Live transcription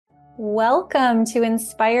Welcome to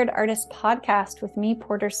Inspired Artist Podcast with me,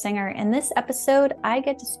 Porter Singer. In this episode, I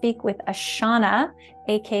get to speak with Ashana,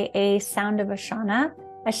 aka Sound of Ashana.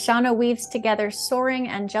 Ashana weaves together soaring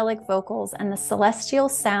angelic vocals and the celestial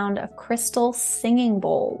sound of crystal singing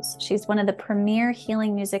bowls. She's one of the premier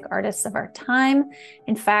healing music artists of our time.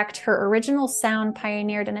 In fact, her original sound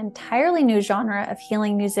pioneered an entirely new genre of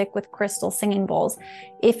healing music with crystal singing bowls.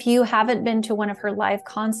 If you haven't been to one of her live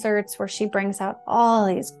concerts where she brings out all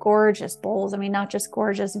these gorgeous bowls, I mean, not just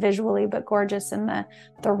gorgeous visually, but gorgeous in the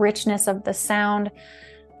richness of the sound,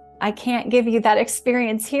 I can't give you that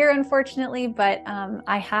experience here, unfortunately, but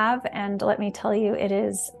I have, and let me tell you, it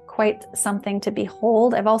is quite something to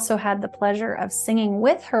behold. I've also had the pleasure of singing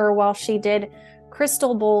with her while she did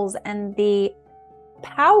crystal bowls, and the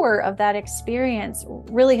power of that experience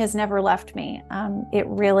really has never left me. It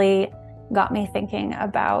really got me thinking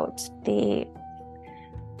about the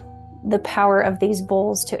power of these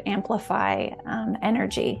bowls to amplify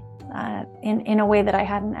energy in a way that I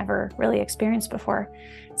hadn't ever really experienced before.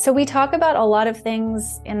 So we talk about a lot of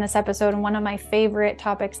things in this episode, and one of my favorite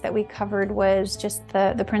topics that we covered was just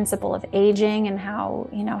the principle of aging and how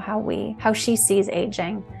she sees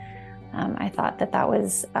aging. I thought that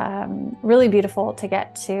was really beautiful to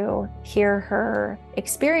get to hear her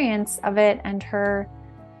experience of it and her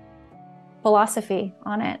philosophy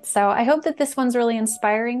on it. So I hope that this one's really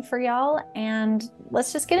inspiring for y'all, and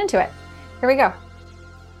let's just get into it. Here we go.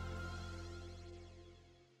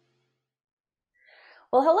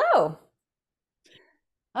 Well, hello.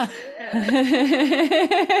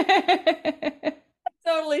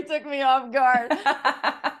 Totally took me off guard.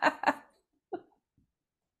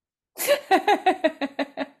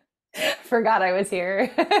 Forgot I was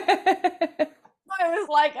here. I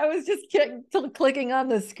was just clicking on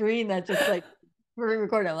the screen that just like we're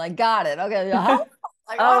recording. I'm like, got it. Okay.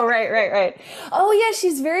 Like, oh, right. Oh, yeah,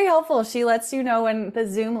 she's very helpful. She lets you know when the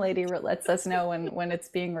Zoom lady lets us know when it's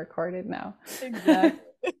being recorded now.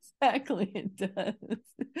 Exactly, it does.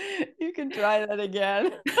 You can try that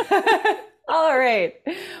again. All right,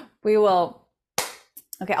 we will.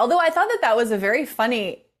 Okay, although I thought that was a very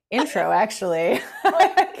funny intro, actually.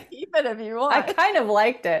 Keep it if you want. I kind of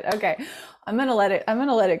liked it. Okay, I'm gonna let it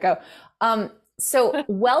go. So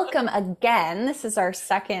welcome again. This is our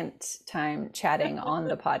second time chatting on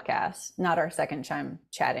the podcast. Not our second time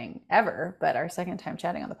chatting ever, but our second time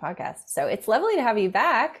chatting on the podcast. So it's lovely to have you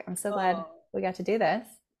back. I'm so glad we got to do this.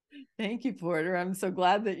 Thank you, Porter. I'm so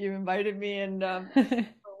glad that you invited me and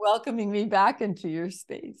welcoming me back into your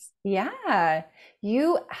space. Yeah.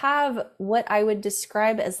 You have what I would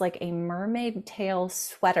describe as like a mermaid tail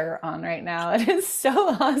sweater on right now. It is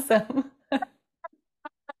so awesome.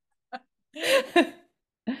 It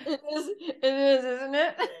is, isn't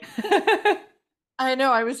it? I know.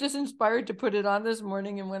 I was just inspired to put it on this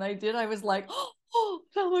morning, and when I did, I was like, "Oh,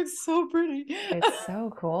 that looks so pretty." It's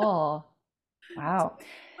so cool. Wow.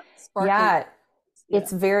 Sparkly. Yeah.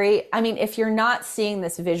 It's very, I mean, if you're not seeing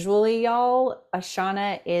this visually, y'all,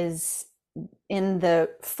 Ashana is in the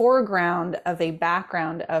foreground of a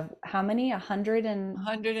background of how many?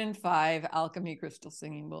 105 alchemy crystal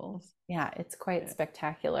singing bowls. Yeah, it's quite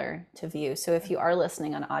spectacular to view. So if you are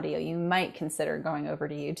listening on audio, you might consider going over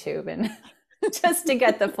to YouTube and just to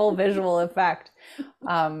get the full visual effect.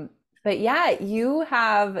 But yeah,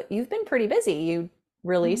 you've been pretty busy. You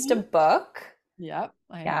released a book. Yep.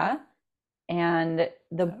 Yeah. And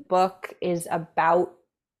the book is about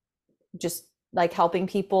just like helping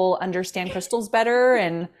people understand crystals better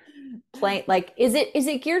and play. Like, is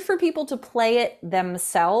it geared for people to play it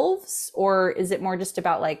themselves, or is it more just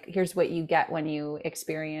about like, here's what you get when you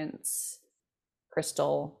experience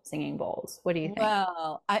crystal singing bowls? What do you think?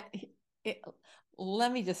 Well,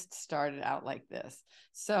 let me just start it out like this.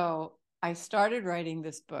 So I started writing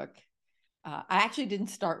this book. I actually didn't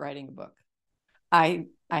start writing a book. I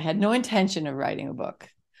had no intention of writing a book.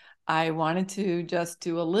 I wanted to just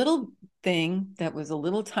do a little thing that was a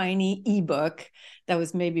little tiny ebook that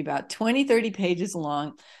was maybe about 20, 30 pages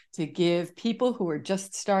long to give people who are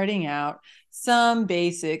just starting out some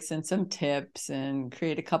basics and some tips and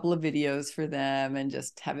create a couple of videos for them and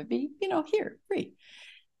just have it be, here, free.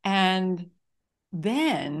 And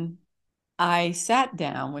then I sat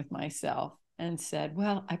down with myself and said,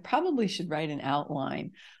 well, I probably should write an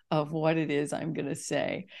outline of what it is I'm going to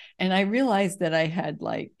say. And I realized that I had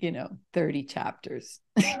 30 chapters.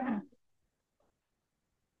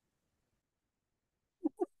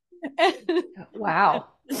 Wow.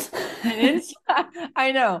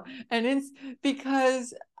 I know. And it's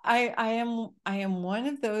because I am one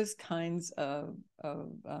of those kinds of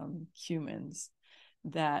humans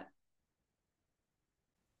that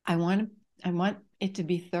I want it to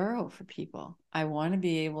be thorough for people. I want to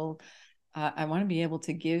be able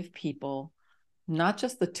to give people not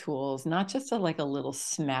just the tools, not just like a little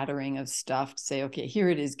smattering of stuff to say, okay, here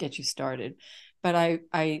it is, get you started. But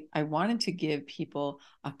I wanted to give people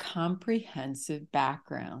a comprehensive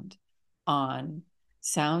background on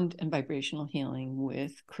sound and vibrational healing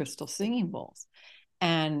with crystal singing bowls.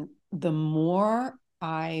 And the more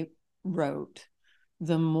I wrote,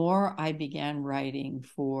 the more I began writing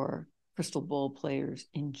for crystal bowl players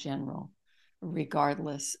in general,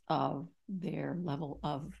 regardless of their level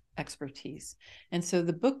of expertise. And so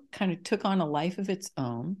the book kind of took on a life of its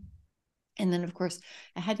own. And then, of course,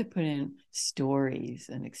 I had to put in stories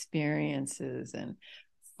and experiences and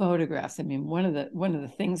photographs. I mean, one of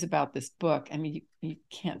the things about this book, I mean, you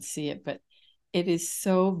can't see it, but it is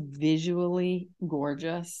so visually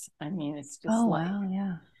gorgeous. I mean, it's just wow,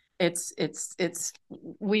 yeah. It's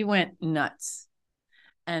we went nuts.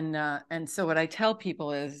 And so what I tell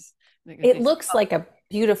people is, It looks like a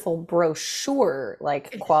beautiful brochure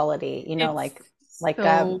like quality, like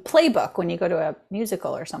a so playbook when you go to a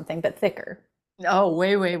musical or something, but thicker.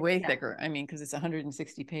 way Yeah. thicker. I mean, because it's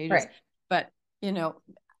 160 pages. Right. But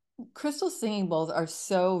crystal singing bowls are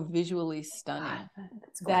so visually stunning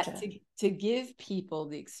That's that gorgeous. to give people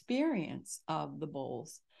the experience of the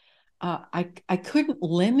bowls, I couldn't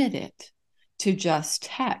limit it to just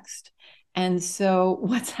text. And so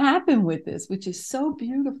what's happened with this, which is so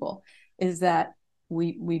beautiful, is that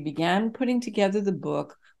we began putting together the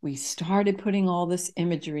book. We started putting all this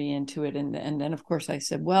imagery into it. And then, of course, I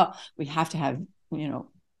said, well, we have to have,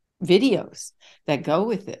 videos that go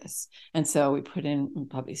with this. And so we put in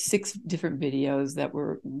probably 6 different videos that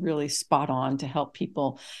were really spot on to help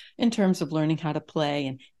people in terms of learning how to play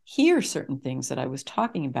and hear certain things that I was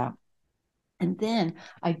talking about. And then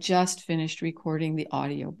I just finished recording the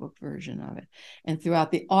audiobook version of it. And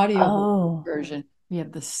throughout the audiobook version, we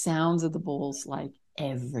have the sounds of the bowls like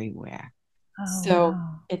everywhere. Oh, So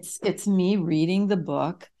wow. it's me reading the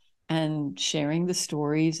book and sharing the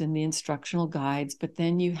stories and the instructional guides, but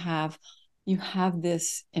then you have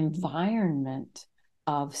this environment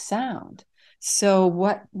of sound. So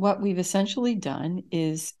what we've essentially done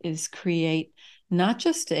is create not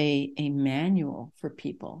just a manual for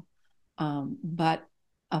people, but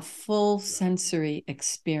a full sensory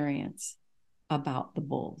experience about the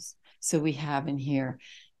bowls. So we have in here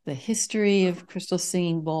the history of crystal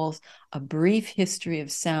singing bowls, a brief history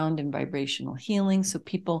of sound and vibrational healing. So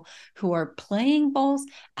people who are playing bowls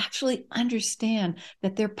actually understand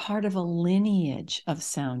that they're part of a lineage of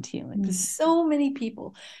sound healing. Because so many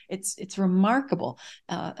people, it's remarkable,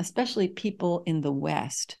 especially people in the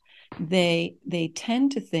West. They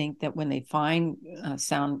tend to think that when they find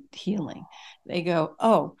sound healing, they go,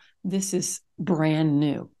 "Oh, this is brand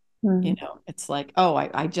new." It's like, oh,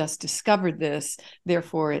 I just discovered this,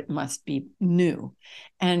 therefore it must be new.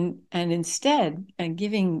 And instead,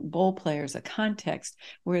 giving bowl players a context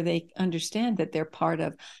where they understand that they're part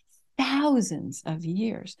of thousands of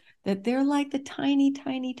years, that they're like the tiny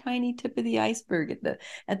tip of the iceberg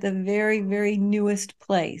at the very newest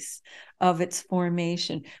place of its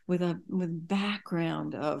formation, with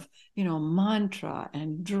background of mantra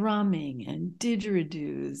and drumming and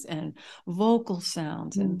didgeridoos and vocal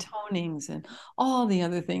sounds and tonings and all the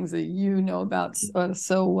other things that about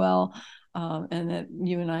so well, and that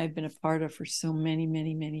you and I have been a part of for so many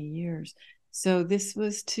years. So this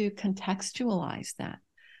was to contextualize that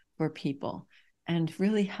for people and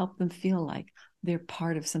really help them feel like they're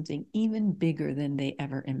part of something even bigger than they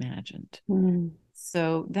ever imagined.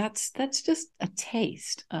 So that's just a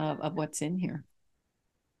taste of what's in here.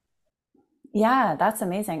 Yeah, that's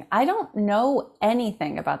amazing. I don't know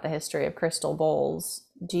anything about the history of crystal bowls.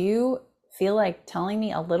 Do you feel like telling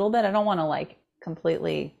me a little bit? I don't want to like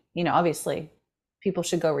completely, obviously people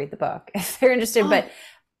should go read the book if they're interested,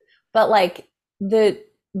 but like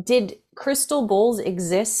did crystal bowls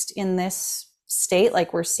exist in this state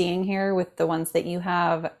like we're seeing here with the ones that you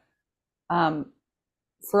have,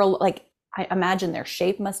 for like, I imagine their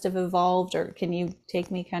shape must have evolved, or can you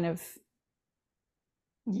take me kind of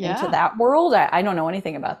into that world? I don't know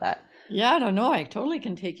anything about that. Yeah, I don't know. I totally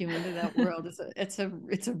can take you into that world. It's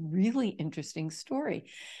a really interesting story.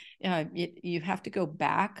 You have to go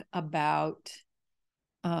back about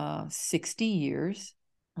 60 years,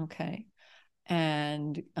 okay,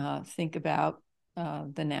 and think about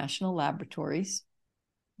the national laboratories,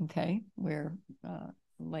 okay, where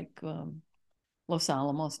like Los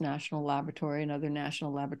Alamos National Laboratory and other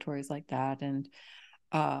national laboratories like that, and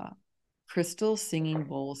crystal singing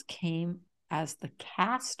bowls came as the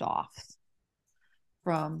cast-offs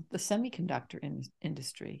from the semiconductor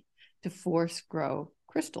industry to force grow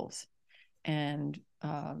crystals. And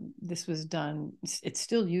this was done, it's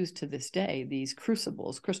still used to this day, these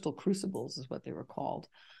crucibles, crystal crucibles is what they were called.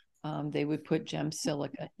 They would put gem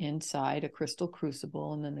silica inside a crystal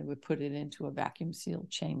crucible, and then they would put it into a vacuum sealed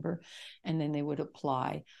chamber, and then they would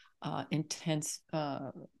apply intense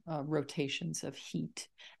rotations of heat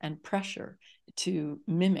and pressure to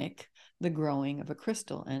mimic the growing of a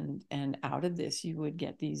crystal. And out of this, you would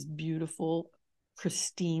get these beautiful,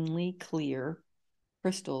 pristinely clear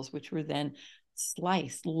crystals, which were then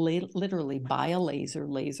sliced literally by a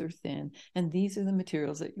laser thin. And these are the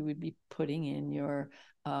materials that you would be putting in your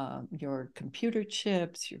computer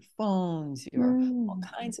chips, your phones, your all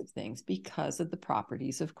kinds of things, because of the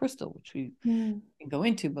properties of crystal, which we can go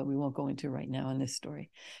into, but we won't go into right now in this story.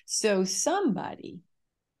 So somebody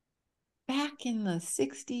back in the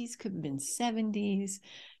 60s, could have been 70s,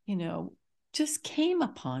 just came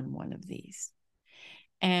upon one of these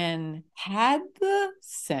and had the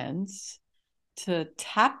sense to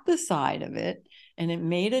tap the side of it, and it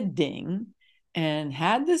made a ding, and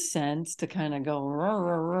had the sense to kind of go rah,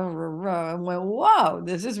 rah, rah, rah, rah, and went, whoa,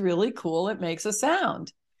 this is really cool. It makes a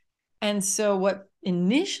sound. And so what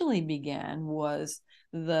initially began was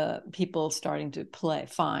the people starting to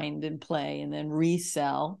find and play and then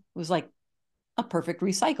resell. It was like a perfect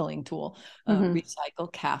recycling tool,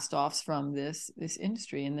 recycle cast-offs from this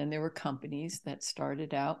industry. And then there were companies that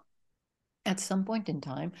started out at some point in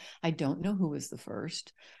time. I don't know who was the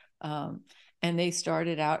first. And they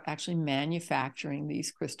started out actually manufacturing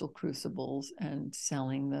these crystal crucibles and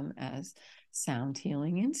selling them as sound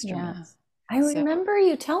healing instruments. Yeah. I remember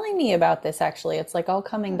you telling me about this, actually. It's like all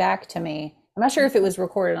coming back to me. I'm not sure if it was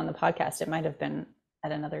recorded on the podcast. It might have been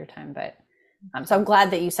at another time, but so I'm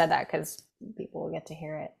glad that you said that, because people will get to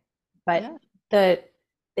hear it. But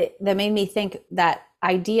that made me think that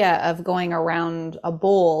idea of going around a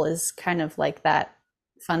bowl is kind of like that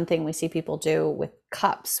fun thing we see people do with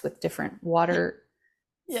cups with different water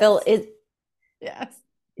fill. Yes.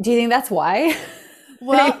 Do you think that's why?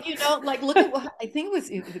 Well, like look at what I think it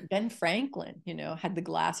was Ben Franklin, had the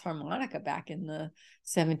glass harmonica back in the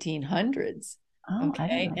 1700s.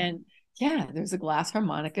 Okay. And yeah, there's a glass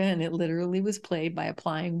harmonica, and it literally was played by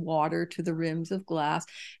applying water to the rims of glass,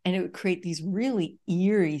 and it would create these really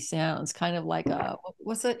eerie sounds, kind of like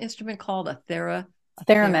what's the instrument called?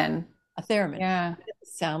 Theremin. A theremin. Yeah.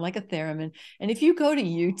 Sound like a theremin. And if you go to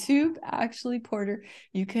YouTube, actually, Porter,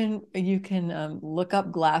 you can look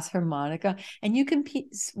up glass harmonica, and you can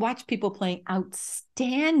watch people playing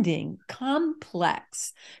outstanding,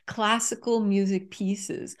 complex classical music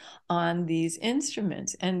pieces on these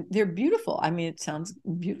instruments, and they're beautiful. I mean, it sounds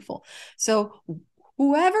beautiful. So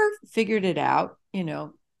whoever figured it out,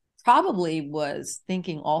 probably was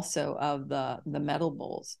thinking also of the metal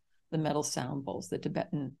bowls, the metal sound bowls, the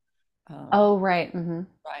Tibetan. Right.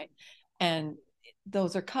 Right. And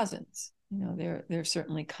those are cousins. They're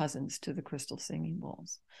certainly cousins to the crystal singing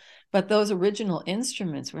bowls. But those original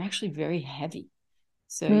instruments were actually very heavy.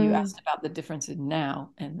 So you asked about the differences now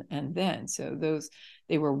and then. So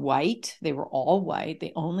they were white. They were all white.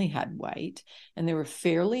 They only had white, and they were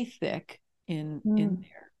fairly thick in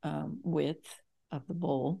their width of the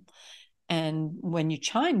bowl. And when you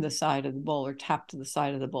chimed the side of the bowl or tapped to the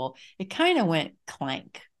side of the bowl, it kind of went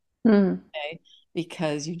clank. Okay?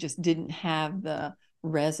 Because you just didn't have the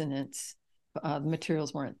resonance. The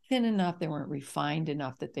materials weren't thin enough. They weren't refined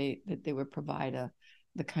enough that they would provide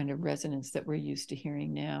the kind of resonance that we're used to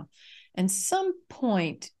hearing now. And some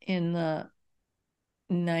point in the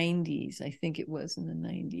 90s, I think it was in the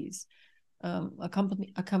 90s, a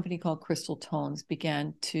company called Crystal Tones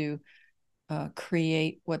began to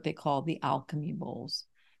create what they call the alchemy bowls.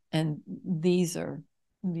 And these are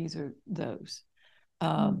those.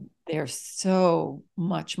 They're so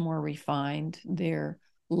much more refined. They're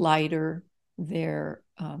lighter. They're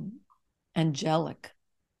angelic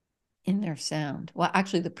in their sound. Well,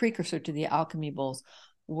 actually, the precursor to the alchemy bowls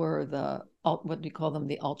were what we call them,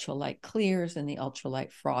 the ultralight clears and the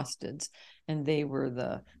ultralight frosteds. And they were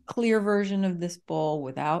the clear version of this bowl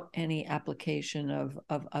without any application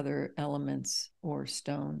of other elements or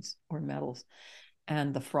stones or metals,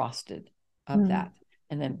 and the frosted of that.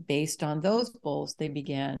 And then based on those bowls, they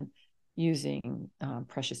began using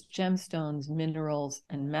precious gemstones, minerals,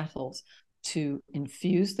 and metals to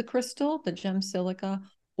infuse the crystal, the gem silica,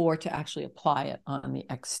 or to actually apply it on the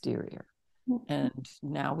exterior. And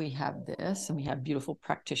now we have this, and we have beautiful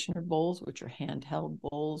practitioner bowls, which are handheld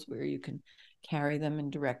bowls where you can carry them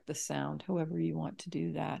and direct the sound however you want to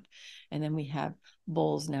do that. And then we have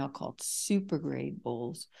bowls now called super grade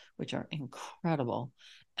bowls, which are incredible.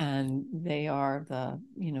 And they are the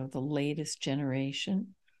latest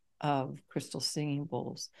generation of crystal singing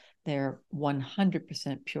bowls. They're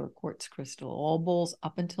 100% pure quartz crystal. All bowls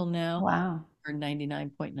up until now Wow. are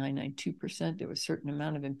 99.992%. There was a certain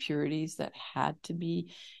amount of impurities that had to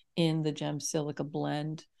be in the gem silica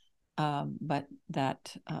blend, but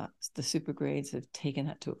that the super grades have taken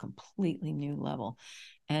that to a completely new level.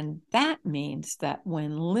 And that means that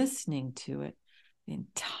when listening to it, the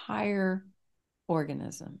entire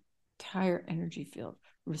organism, entire energy field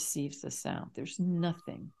receives the sound. There's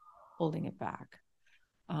nothing holding it back.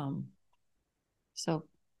 So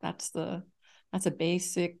that's a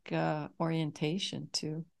basic orientation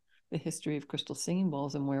to the history of crystal singing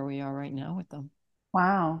bowls and where we are right now with them.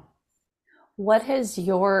 Wow. What has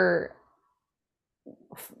your,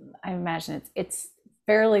 I imagine it's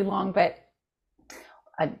fairly long, but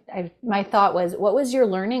my thought was, what was your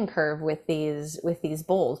learning curve with these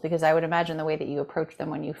bowls? Because I would imagine the way that you approached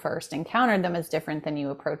them when you first encountered them is different than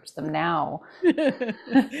you approach them now.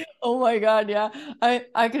 Oh my God, yeah.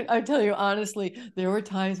 I tell you honestly, there were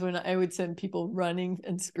times when I would send people running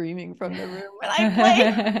and screaming from the room when I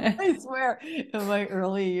played. I swear, in my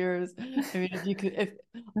early years. I mean, if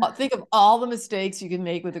think of all the mistakes you can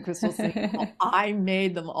make with a crystal singing bowl, I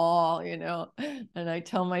made them all, you know. And I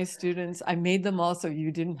tell my students, I made them all so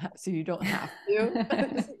you don't have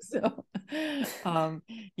to. So,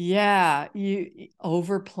 yeah, you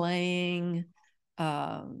overplaying,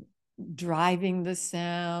 driving the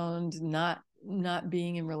sound, not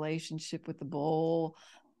being in relationship with the bowl.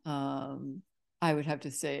 I would have to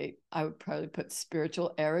say I would probably put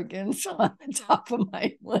spiritual arrogance on the top of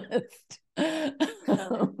my list.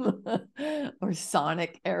 Or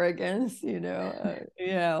sonic arrogance, you know.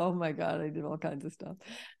 Yeah, oh my God, I did all kinds of stuff.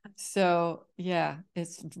 So yeah,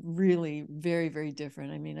 it's really very, very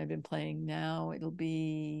different. I mean, I've been playing now, it'll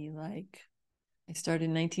be like, I started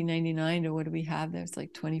in 1999 to what do we have there? It's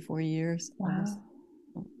like 24 years almost.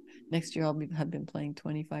 Wow. Next year have been playing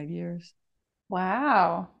 25 years.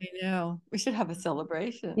 Wow. I know. We should have a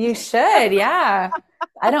celebration. You should, yeah.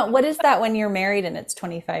 What is that when you're married and it's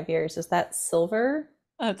 25 years? Is that silver?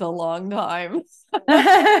 That's a long time.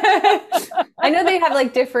 I know they have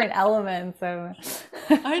like different elements. So.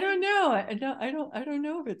 I don't know. I don't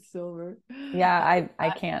know if it's silver. Yeah, I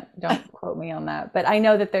can't, don't quote me on that. But I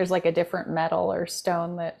know that there's like a different metal or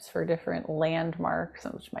stone that's for different landmarks,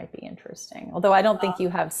 which might be interesting. Although I don't think you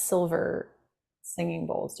have silver singing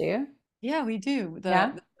bowls, do you? Yeah, we do.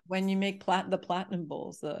 Yeah. When you make the platinum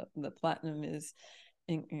bowls, the platinum is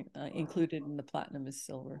included in the platinum is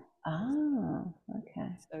silver. Oh, okay.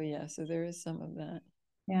 So yeah, so there is some of that.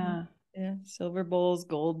 Yeah. Yeah, silver bowls,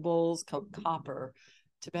 gold bowls, copper,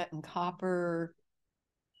 Tibetan copper,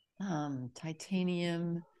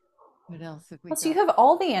 titanium. What else have we Well, so you got? have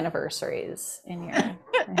all the anniversaries in your.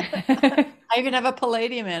 I even have a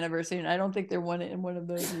palladium anniversary, and I don't think they're one in one of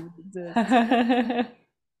those even exists.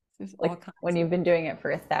 There's all Like when kinds you've of. been doing it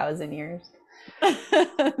for 1,000 years.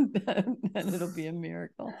 Then it'll be a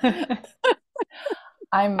miracle.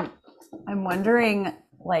 I'm I'm wondering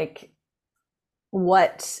like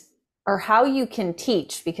what or how you can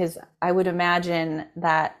teach, because I would imagine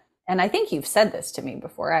that, and I think you've said this to me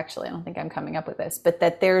before actually, I don't think I'm coming up with this, but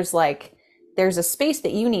that there's a space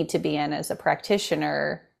that you need to be in as a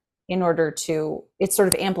practitioner in order to, it sort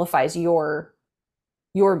of amplifies your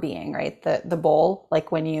being, right? The bowl,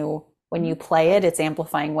 like when you play it, it's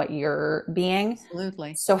amplifying what you're being.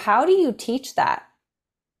 Absolutely. So how do you teach that?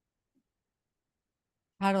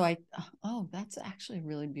 How do I? Oh, that's actually a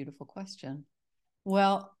really beautiful question.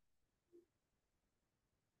 Well,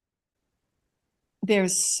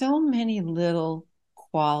 there's so many little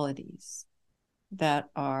qualities that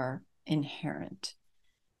are inherent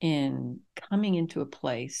in coming into a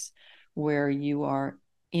place where you are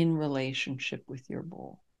in relationship with your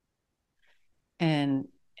bowl. And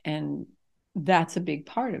that's a big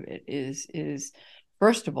part of it is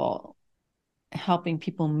first of all helping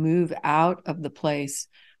people move out of the place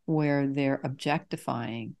where they're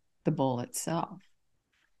objectifying the bowl itself.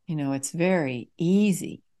 You know, it's very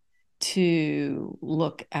easy to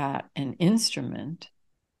look at an instrument.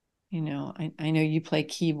 You know, I know you play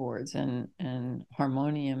keyboards and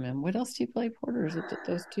harmonium, and what else do you play, Porter? Is it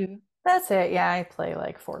those two? That's it. Yeah, I play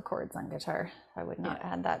like 4 chords on guitar. I would not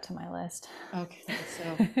Yeah. add that to my list. Okay.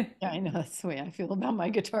 So yeah, I know that's the way I feel about my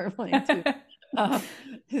guitar playing too.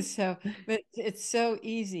 So, but it's so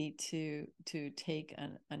easy to take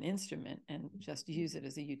an instrument and just use it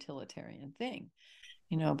as a utilitarian thing,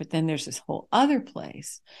 you know. But then there's this whole other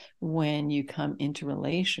place when you come into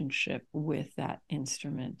relationship with that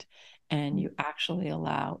instrument and you actually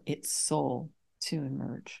allow its soul to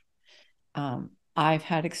emerge. I've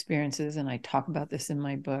had experiences, and I talk about this in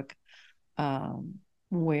my book,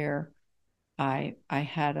 where I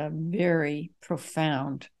had a very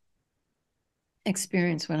profound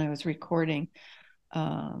experience when I was recording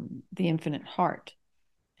The Infinite Heart.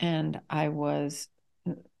 And I was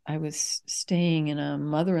staying in a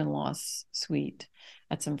mother-in-law's suite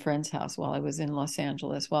at some friend's house while I was in Los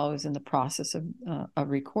Angeles, while I was in the process of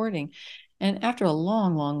recording. And after a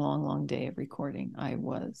long, long, long, long day of recording, I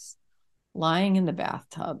was lying in the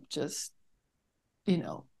bathtub, just,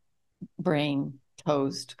 brain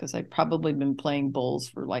toast, because I'd probably been playing bowls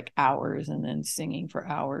for like hours and then singing for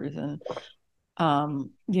hours. And,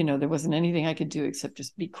 there wasn't anything I could do except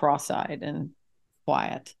just be cross-eyed and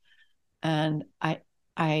quiet. And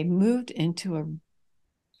I moved into a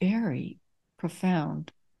very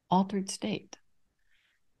profound altered state.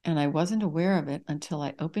 And I wasn't aware of it until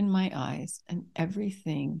I opened my eyes and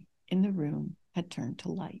everything in the room had turned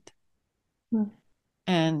to light.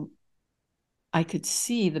 And I could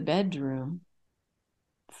see the bedroom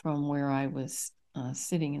from where I was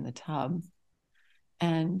sitting in the tub.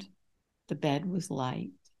 And the bed was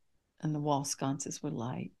light, and the wall sconces were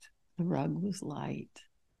light. The rug was light.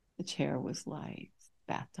 The chair was light.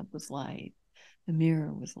 The bathtub was light. The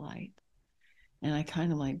mirror was light. And I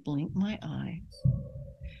kind of like blinked my eyes.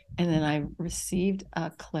 And then I received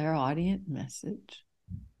a clairaudient message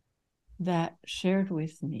that shared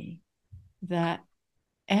with me that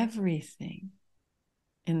everything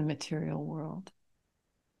in the material world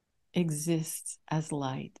exists as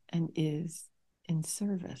light and is in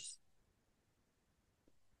service.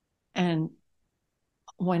 And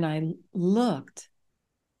when I looked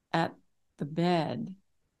at the bed,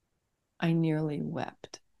 I nearly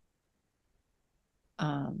wept.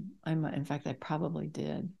 In fact, I probably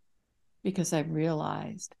did, because I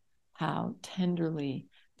realized how tenderly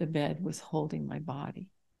the bed was holding my body,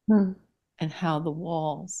 and how the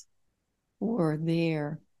walls were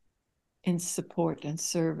there in support and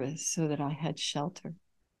service so that I had shelter,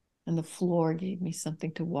 and the floor gave me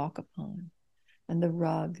something to walk upon, and the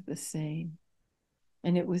rug the same.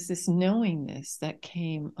 And it was this knowingness that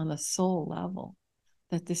came on a soul level,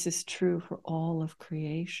 that this is true for all of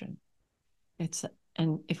creation.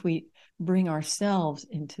 And if we bring ourselves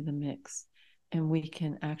into the mix, and we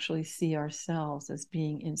can actually see ourselves as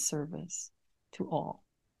being in service to all,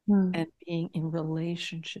 and being in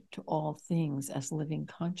relationship to all things as living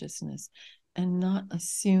consciousness, and not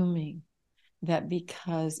assuming that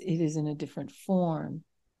because it is in a different form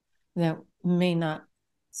that may not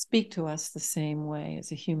speak to us the same way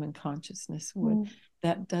as a human consciousness would,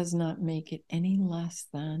 that does not make it any less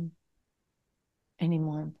than, any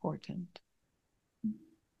more important,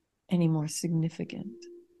 any more significant.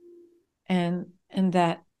 And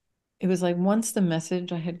that it was like, once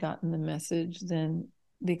I had gotten the message, then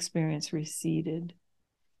the experience receded.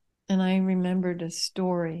 And I remembered a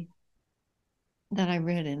story that I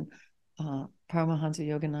read in Paramahansa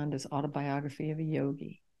Yogananda's Autobiography of a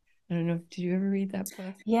Yogi. I don't know, did you ever read that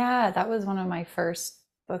book? Yeah, that was one of my first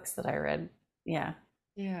books that I read. Yeah.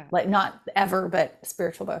 Yeah. Like, not ever, but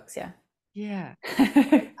spiritual books. Yeah. Yeah.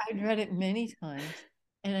 I'd read it many times.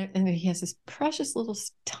 And he has this precious little,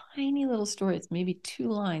 tiny little story. It's maybe 2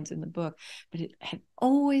 lines in the book, but it had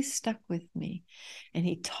always stuck with me. And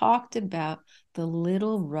he talked about the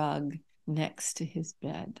little rug next to his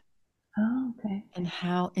bed. Oh, okay. And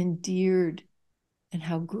how endeared and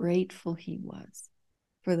how grateful he was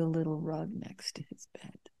for the little rug next to his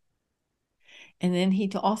bed. And then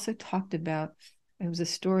he also talked about, it was a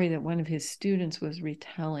story that one of his students was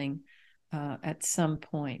retelling at some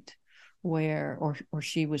point, where, or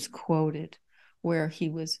she was quoted, where he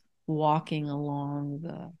was walking along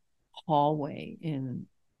the hallway in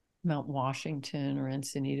Mount Washington or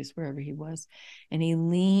Encinitas, wherever he was, and he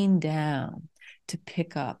leaned down to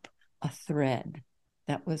pick up a thread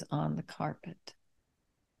that was on the carpet.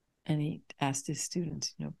 And he asked his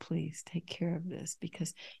students, please take care of this,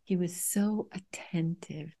 because he was so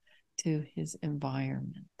attentive to his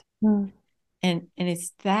environment. And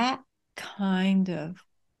it's that kind of,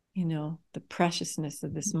 the preciousness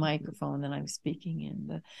of this microphone that I'm speaking in,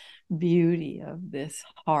 the beauty of this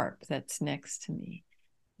harp that's next to me,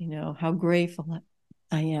 how grateful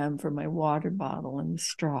I am for my water bottle and the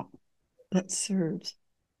straw that serves,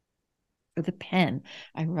 for the pen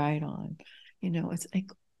I write on. It's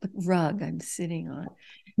like the rug I'm sitting on.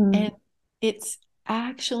 And it's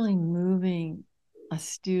actually moving a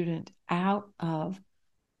student out of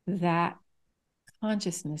that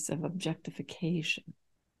consciousness of objectification,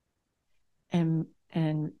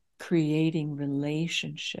 and creating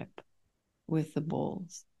relationship with the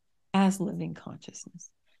bowls as living consciousness.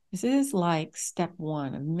 This is like step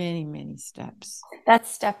 1 of many, many steps.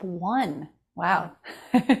 That's step 1. Wow.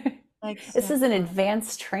 This is an so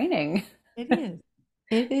advanced training. it is.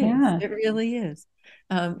 It is. Yeah. It really is.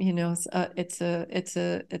 It's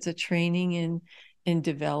a training in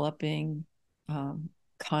developing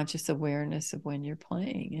conscious awareness of when you're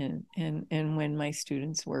playing, and when my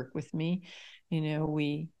students work with me,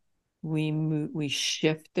 we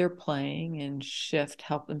shift their playing and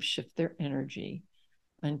help them shift their energy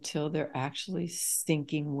until they're actually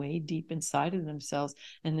sinking way deep inside of themselves,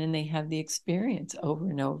 and then they have the experience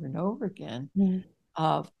over and over and over again Mm.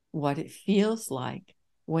 of what it feels like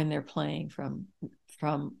when they're playing from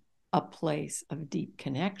a place of deep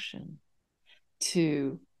connection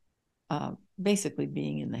to basically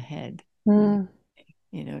being in the head when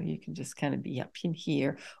Mm. you can just kind of be up in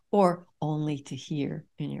here or only to hear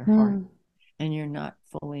in your heart, Mm. and you're not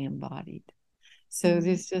fully embodied. So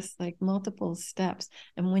there's just like multiple steps,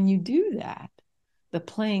 and when you do that, the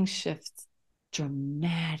playing shifts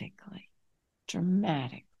dramatically,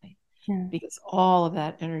 dramatically, Yeah. because all of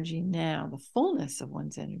that energy now, the fullness of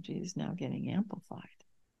one's energy is now getting amplified.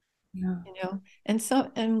 Yeah.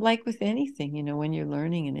 And like with anything, when you're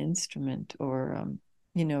learning an instrument, or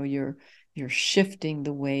you're shifting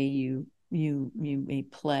the way you may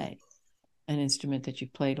play an instrument that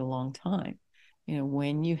you've played a long time.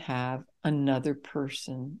 When you have another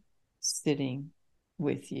person sitting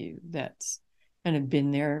with you that's kind of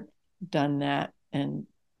been there, done that, and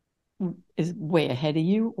is way ahead of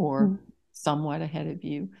you or Mm. somewhat ahead of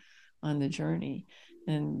you on the journey.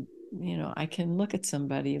 And, I can look at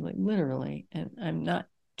somebody like literally, and I'm not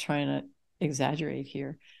trying to exaggerate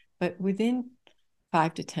here, but within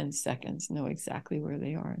 5 to 10 seconds, know exactly where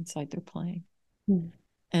they are inside their playing. Mm.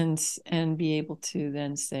 And be able to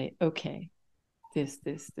then say, okay, this,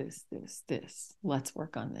 let's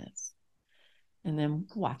work on this. And then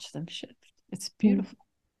watch them shift. It's Mm. beautiful.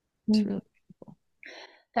 It's really beautiful.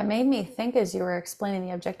 That made me think as you were explaining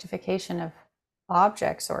the objectification of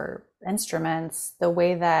objects or instruments, the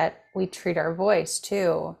way that we treat our voice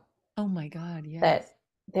too, Oh my God, yes. that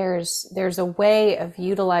there's a way of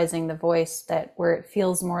utilizing the voice that where it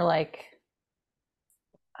feels more like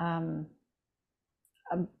um,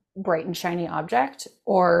 a bright and shiny object,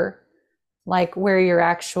 or like where you're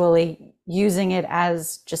actually using it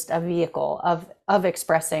as just a vehicle of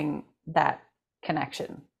expressing that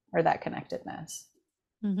connection or that connectedness.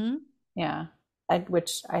 Mm-hmm. Yeah.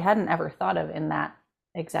 Which I hadn't ever thought of in that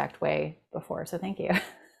exact way before. So thank you.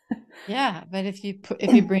 Yeah, but if you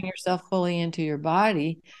bring yourself fully into your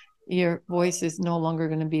body, your voice is no longer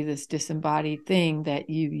going to be this disembodied thing that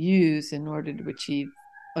you use in order to achieve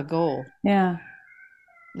a goal. Yeah.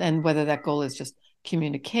 And whether that goal is just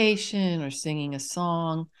communication or singing a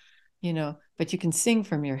song, but you can sing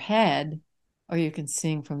from your head, or you can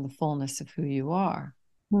sing from the fullness of who you are.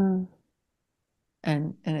 Mm.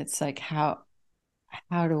 And it's like, how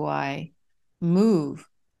do I move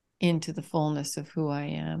into the fullness of who I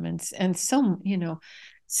am? And so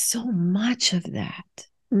much of that,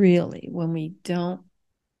 really, when we don't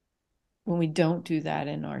do that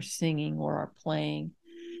in our singing or our playing.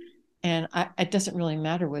 And it doesn't really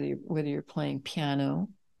matter whether you're playing piano,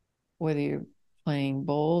 whether you're playing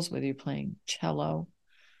bowls, whether you're playing cello.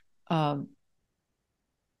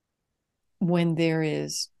 When there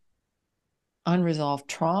is unresolved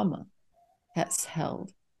trauma that's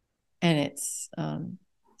held, and it's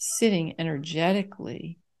sitting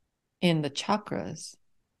energetically in the chakras,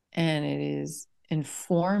 and it is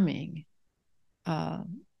informing the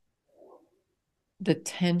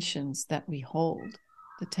tensions that we hold,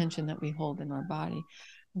 the tension that we hold in our body,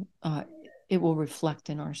 uh, it will reflect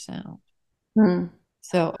in our sound. Mm.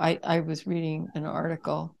 So I was reading an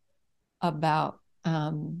article about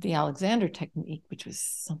the Alexander technique, which was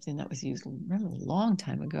something that was used a long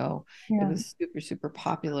time ago. It Yeah. was super, super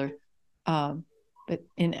popular. But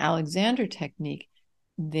in Alexander technique,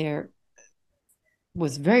 there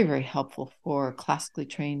was very, very helpful for classically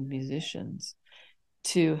trained musicians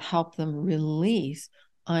to help them release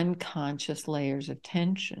unconscious layers of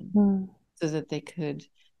tension, Mm. so that they could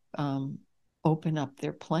open up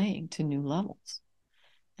their playing to new levels.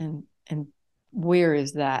 And where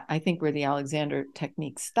is that? I think where the Alexander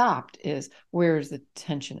technique stopped is, where is the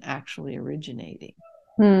tension actually originating?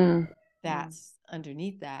 Mm. That's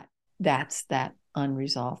underneath that. That's that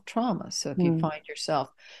unresolved trauma. So if you Mm. find yourself,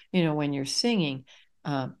 when you're singing,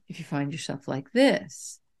 if you find yourself like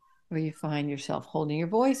this, or you find yourself holding your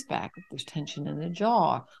voice back, if there's tension in the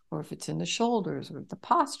jaw, or if it's in the shoulders, or if the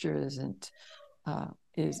posture isn't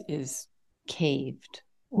is caved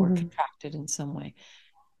or Mm. contracted in some way,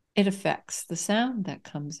 it affects the sound that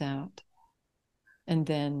comes out. And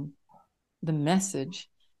then the message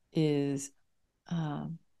is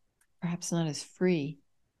perhaps not as free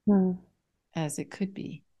Mm. as it could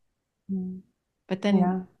be. Mm. But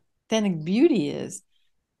Yeah. then the beauty is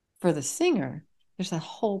for the singer, there's a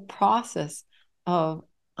whole process of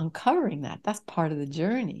uncovering that. That's part of the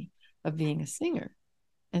journey of being a singer.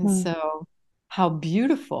 And Mm. so how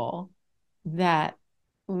beautiful that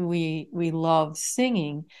we love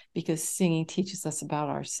singing, because singing teaches us about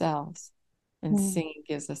ourselves, and Mm. singing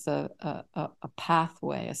gives us a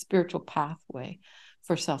pathway, a spiritual pathway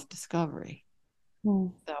for self-discovery.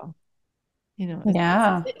 Mm. So,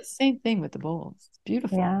 Yeah. it's the same thing with the bowls. It's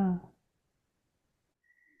beautiful. Yeah.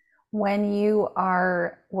 When you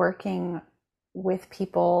are working with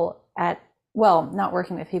people well, not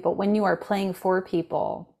working with people, when you are playing for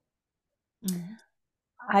people, Mm-hmm.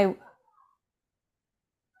 I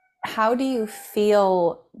how do you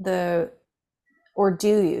feel or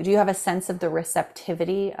do you have a sense of the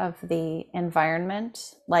receptivity of the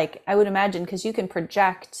environment? Like, I would imagine, because you can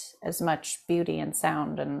project as much beauty and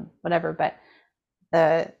sound and whatever, but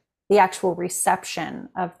the the actual reception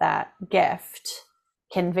of that gift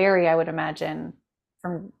can vary, I would imagine,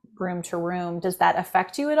 from room to room. Does that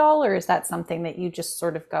affect you at all, or is that something that you just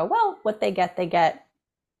sort of go, well, what they get,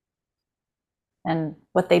 and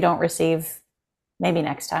what they don't receive, maybe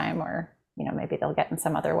next time, or maybe they'll get in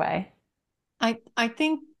some other way? I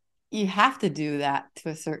think you have to do that to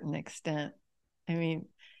a certain extent. I mean,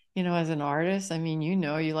 as an artist, I mean, you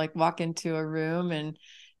like walk into a room and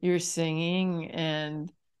you're singing,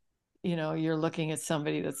 and you're looking at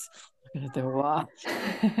somebody that's looking at their watch.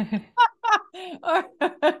 or,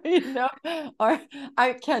 or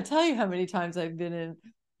I can't tell you how many times I've been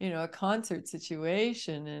in, a concert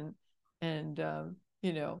situation, and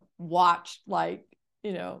watched, like,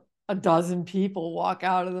 a dozen people walk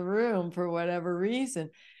out of the room for whatever reason.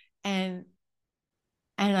 And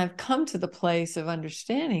I've come to the place of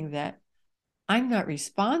understanding that I'm not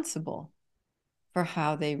responsible for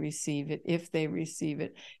how they receive it, if they receive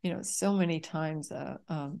it. So many times uh,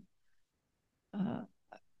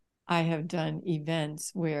 I have done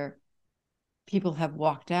events where people have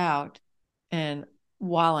walked out, and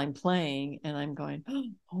while I'm playing, and I'm going,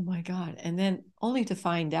 oh my God. And then only to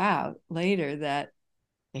find out later that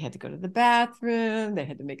they had to go to the bathroom, they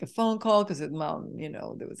had to make a phone call because mom,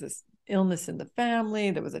 there was this illness in the family,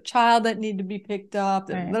 there was a child that needed to be picked up,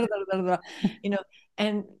 blah, Right. blah, blah, blah,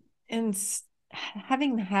 and and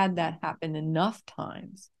having had that happen enough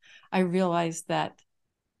times, I realized that,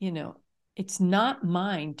 it's not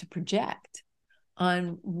mine to project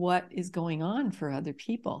on what is going on for other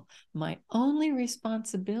people. My only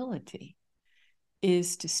responsibility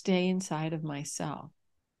is to stay inside of myself,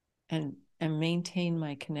 and maintain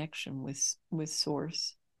my connection with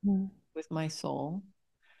source, Mm. with my soul,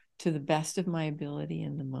 to the best of my ability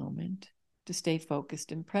in the moment, to stay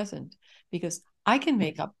focused and present, because I can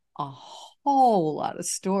make up a whole lot of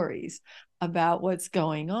stories about what's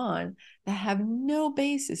going on that have no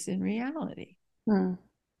basis in reality, Mm.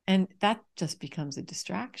 and that just becomes a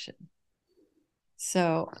distraction.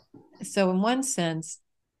 So in one sense,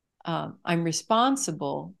 I'm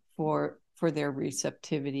responsible for their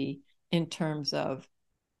receptivity, in terms of,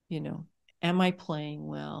 am I playing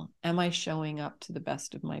well? Am I showing up to the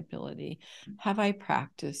best of my ability? Have I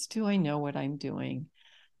practiced? Do I know what I'm doing?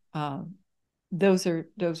 Um, those are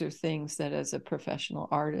things that, as a professional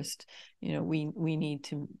artist, we need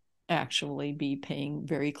to actually be paying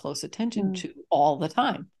very close attention Mm. to all the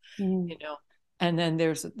time. Mm. you know and then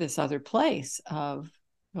there's this other place of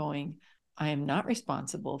going, I am not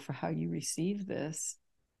responsible for how you receive this.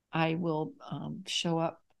 I will show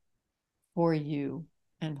up for you,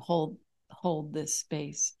 and hold this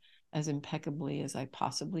space as impeccably as I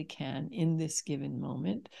possibly can in this given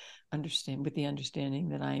moment, with the understanding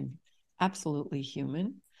that I'm absolutely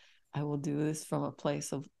human. I will do this from a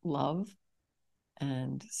place of love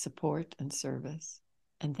and support and service.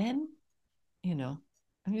 And then, you know,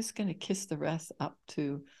 I'm just going to kiss the rest up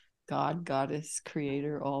to God, Goddess,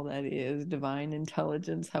 Creator, all that is, divine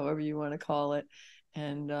intelligence, however you want to call it,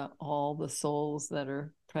 and all the souls that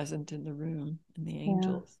are present in the room, and the Yeah.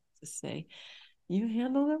 angels, to say, you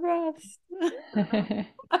handle the rest.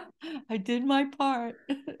 I did my part.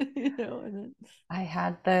 And then, I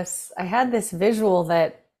had this visual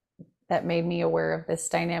that made me aware of this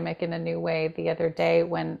dynamic in a new way the other day,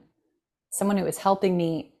 when someone who was helping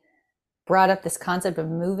me brought up this concept of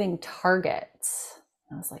moving targets.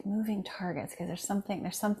 I was like, moving targets, because there's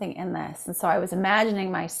something in this. And so I was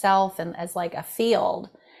imagining myself and as like a field,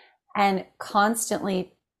 and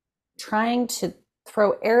constantly trying to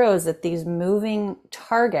throw arrows at these moving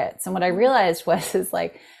targets. And what I realized is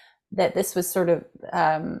like that this was sort of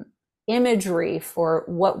imagery for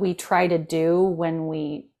what we try to do when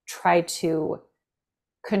we try to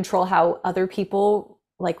control how other people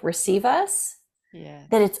like receive us, Yeah.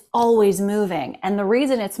 that it's always moving. And the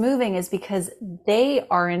reason it's moving is because they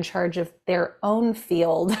are in charge of their own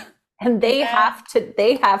field and Yeah. they have to,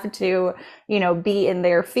 be in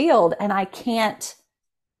their field. And I can't,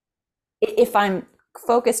 if I'm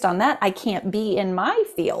focused on that, I can't be in my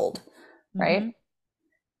field. Right. Mm-hmm.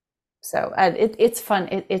 So it's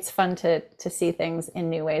fun. It's fun to see things in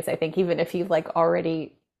new ways. I think even if you've like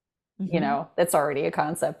already, Mm-hmm. that's already a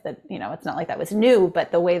concept that, it's not like that was new,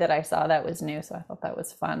 but the way that I saw that was new. So I thought that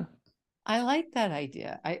was fun. I like that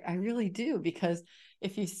idea. I really do, because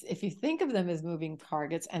if you think of them as moving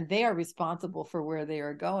targets and they are responsible for where they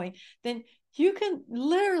are going, then you can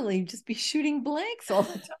literally just be shooting blanks all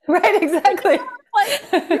the time. Right, exactly.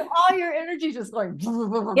 Like all your energy just going.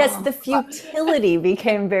 Yes, the futility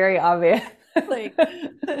became very obvious. Like,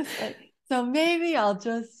 it's like, so maybe I'll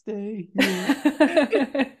just stay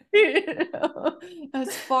here.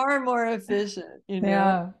 That's far more efficient,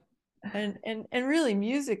 Yeah. and really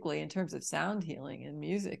musically, in terms of sound healing and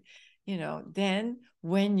music, then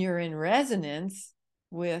when you're in resonance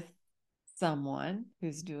with someone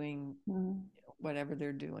who's doing whatever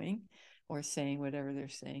they're doing or saying whatever they're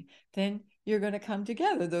saying, then you're going to come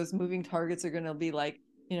together. Those moving targets are going to be like,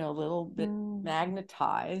 a little bit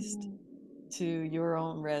magnetized to your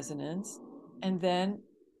own resonance. And then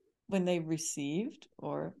when they received,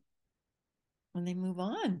 or when they move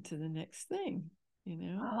on to the next thing,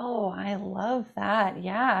 Oh, I love that.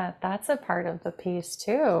 Yeah, that's a part of the piece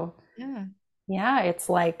too. Yeah. Yeah, it's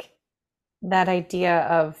like that idea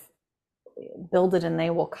of build it and they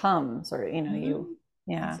will come. Sort of, Mm-hmm.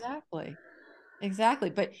 yeah. Exactly.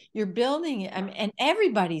 But you're building it. I mean, and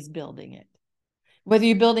everybody's building it. Whether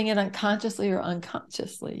you're building it unconsciously or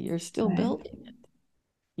unconsciously, you're still Right. building it.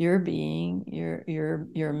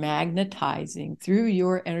 You're magnetizing through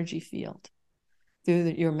your energy field,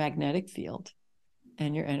 through your magnetic field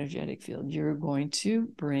and your energetic field. You're going to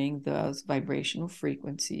bring those vibrational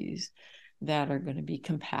frequencies that are going to be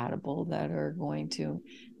compatible, that are going to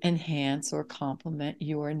enhance or complement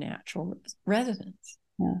your natural resonance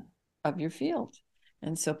of your field.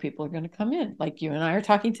 And so people are going to come in, like you and I are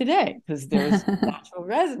talking today, because there's natural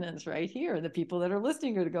resonance right here. The people that are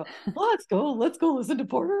listening are to go, let's go listen to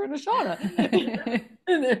Porter and Ashana.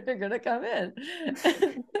 And they're going to come in.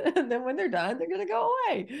 And then when they're done, they're going to go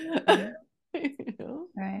away.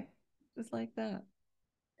 Right. Just like that.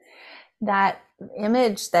 That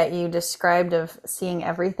image that you described of seeing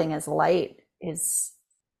everything as light is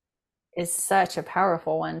such a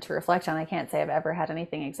powerful one to reflect on. I can't say I've ever had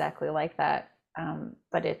anything exactly like that.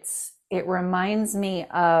 But it reminds me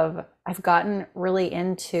of, I've gotten really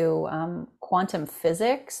into quantum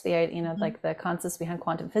physics, like the concepts behind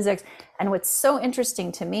quantum physics. And what's so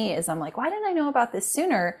interesting to me is I'm like, why didn't I know about this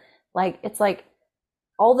sooner? Like, it's like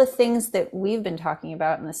all the things that we've been talking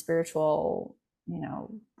about in the spiritual,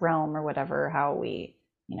 realm or whatever, how we,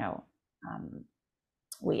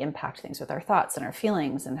 we impact things with our thoughts and our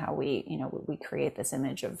feelings, and how we create this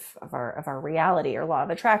image of our reality, or law of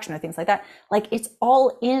attraction, or things like that. Like, it's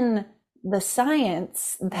all in the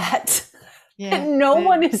science that no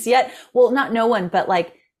one is yet, well, not no one, but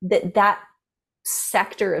like that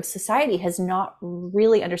sector of society has not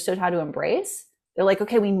really understood how to embrace. They're like,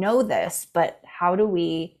 okay, we know this, but what do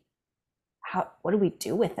we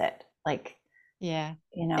do with it? Like,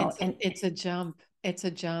 it's a jump. It's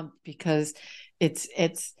a jump, because it's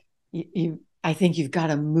I think you've got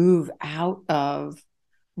to move out of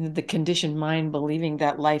the conditioned mind believing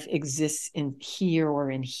that life exists in here or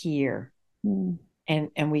in here.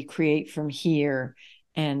 And we create from here,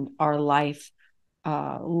 and our life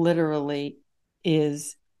literally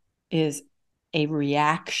is a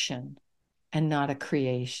reaction and not a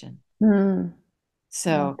creation.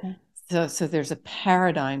 So there's a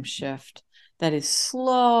paradigm shift that is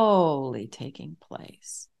slowly taking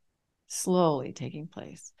place.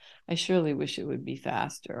 I surely wish it would be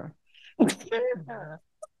faster. But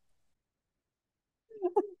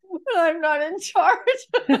I'm not in charge.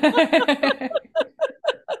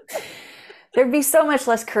 There'd be so much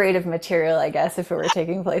less creative material, I guess, if it were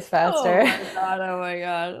taking place faster. Oh my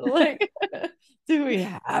God. Like, do we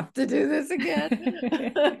have to do this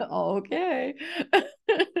again? Okay.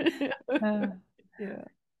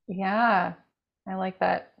 Yeah. I like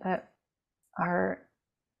that our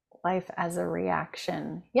life as a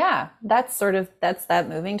reaction. Yeah. That's that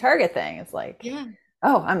moving target thing. It's like,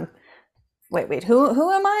 oh, wait,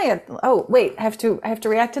 who am I? Oh, wait, I have to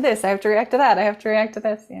react to this. I have to react to that. I have to react to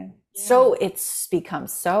this. Yeah. So it's become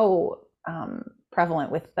so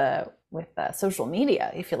prevalent with the social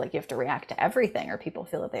media. You feel like you have to react to everything, or people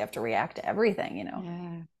feel that they have to react to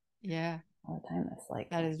everything, Yeah. all the time. It's like,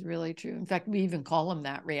 that is really true. In fact, we even call them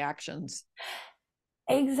that, reactions.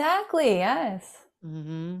 exactly. Yes.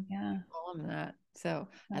 Mm-hmm. Yeah. Call them that. So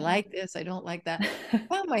I like this. I don't like that. I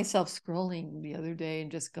found myself scrolling the other day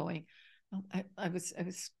and just going, oh, I was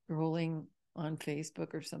scrolling on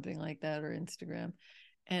Facebook or something like that, or Instagram,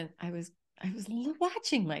 and I was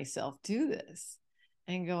watching myself do this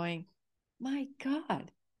and going, my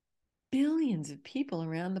God, billions of people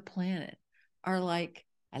around the planet are like,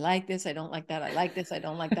 I like this, I don't like that, I like this, I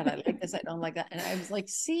don't like that, I like this, I don't like that. And I was like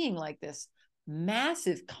seeing like this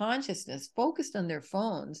massive consciousness focused on their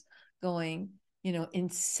phones going, in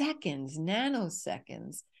seconds,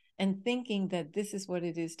 nanoseconds, and thinking that this is what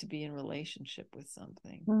it is to be in relationship with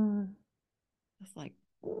something. It's like,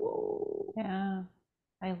 whoa. Yeah.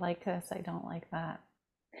 I like this. I don't like that.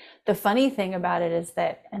 The funny thing about it is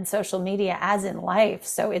that in social media, as in life,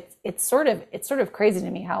 so it's sort of crazy to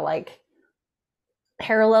me how like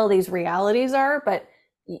parallel these realities are, but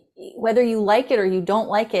whether you like it or you don't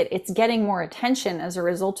like it, it's getting more attention as a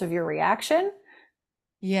result of your reaction.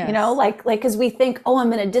 Yes. Like because we think, oh, I'm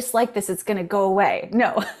going to dislike this, it's going to go away.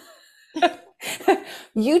 No.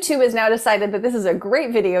 YouTube has now decided that this is a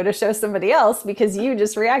great video to show somebody else because you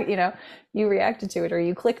just you reacted to it, or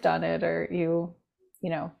you clicked on it, or you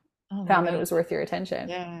Oh my found that it God. was worth your attention.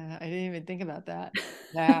 Yeah, I didn't even think about that.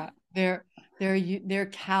 Yeah, they're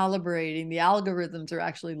calibrating. The algorithms are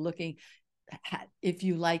actually looking at if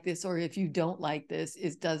you like this or if you don't like this.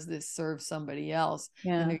 Does this serve somebody else?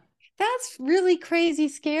 Yeah. And that's really crazy,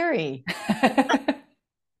 scary.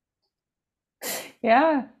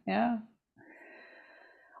 Yeah, yeah.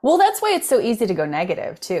 Well, that's why it's so easy to go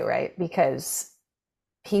negative too, right? Because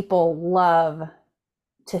people love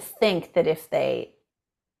to think that if they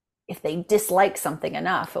dislike something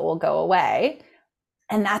enough, it will go away.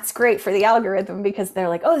 And that's great for the algorithm because they're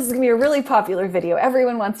like, oh, this is gonna be a really popular video.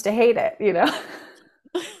 Everyone wants to hate it.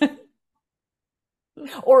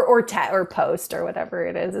 or post or whatever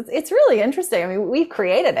it is. It's really interesting. I mean, we've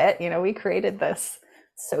created it. We created this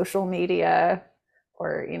social media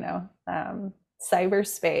or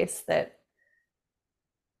cyberspace that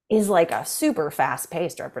is like a super fast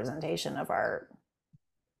paced representation of our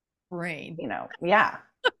Brain. Yeah,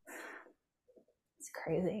 it's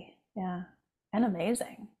crazy. Yeah, and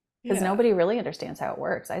amazing because Yeah. nobody really understands how it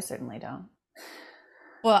works. I certainly don't.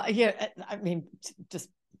 Well, yeah, I mean, just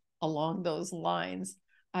along those lines,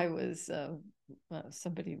 I was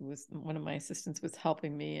one of my assistants was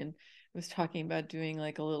helping me and was talking about doing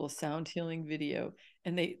like a little sound healing video,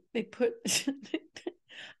 and they put,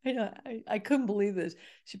 I couldn't believe this.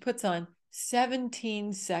 She puts on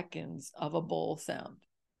 17 seconds of a bowl sound.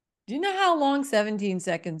 Do you know how long 17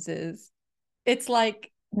 seconds is? It's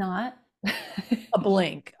like Not. a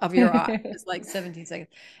blink of your eye. It's like 17 seconds.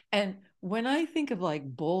 And when I think of like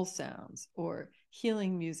bowl sounds or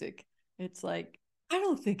healing music, it's like, I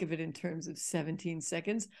don't think of it in terms of 17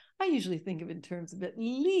 seconds. I usually think of it in terms of at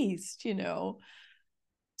least,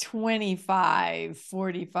 25,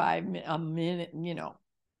 45, a minute,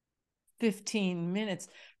 15 minutes.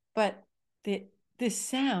 But this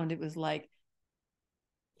sound, it was like,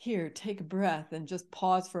 here, take a breath and just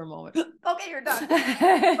pause for a moment. Okay, you're done.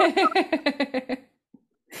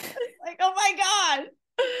 Like, oh my God.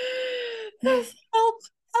 This help.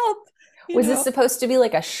 Was this supposed to be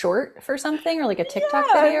like a short for something or like a TikTok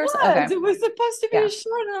Yeah, it video or something? was. Okay. It was supposed to be Yeah. a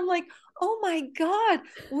short. And I'm like, oh my God,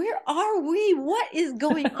 where are we? What is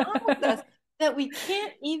going on with us that we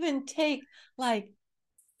can't even take like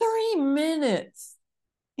 3 minutes,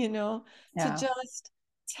 to Yeah. just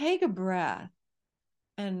take a breath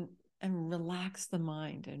and relax the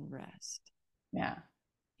mind and rest, Yeah.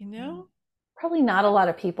 you know? Probably not a lot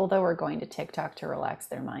of people though are going to TikTok to relax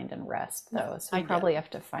their mind and rest No, though. So we I get probably it. have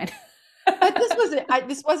to find But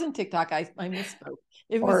this wasn't TikTok. I misspoke.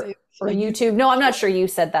 It was or a YouTube. YouTube No, I'm not short. sure you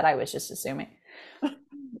said that. I was just assuming.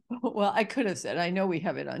 Well, I could have said, I know we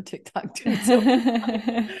have it on TikTok too. So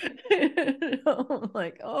I'm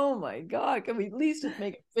like, oh my God, can we at least just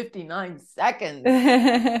make it 59 seconds?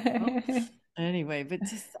 Anyway, but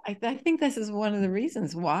just I think this is one of the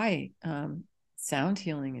reasons why sound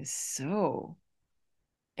healing is so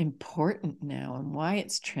important now and why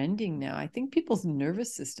it's trending now. I think people's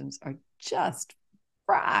nervous systems are just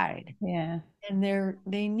fried. Yeah. And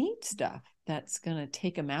they need stuff that's going to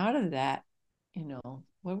take them out of that,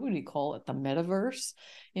 what would we call it, the metaverse.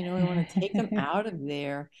 We want to take them out of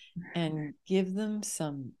there and give them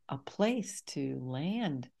a place to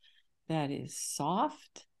land that is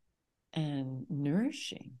soft and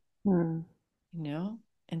nourishing, Hmm.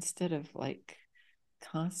 instead of like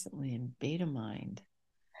constantly in beta mind.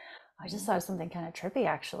 I just thought of something kind of trippy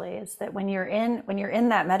actually, is that when you're in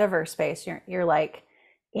that metaverse space, you're like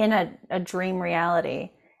in a dream reality,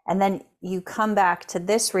 and then you come back to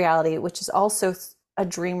this reality, which is also a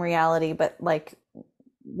dream reality, but like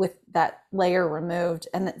with that layer removed.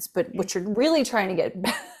 And it's, but what you're really trying to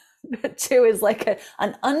get to is like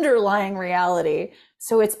an underlying reality.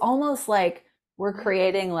 So it's almost like we're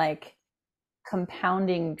creating like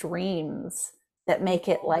compounding dreams that make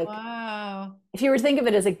it like, Wow. if you were to think of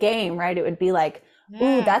it as a game, right, it would be like, ooh,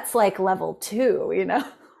 Yeah. that's like level 2,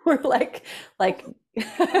 we're like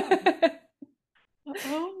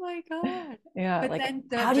Oh my God. yeah, But like then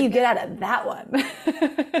how do you get out of that one?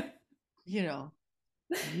 you know,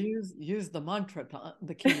 use the mantra to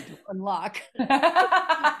the key to unlock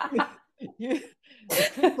you, the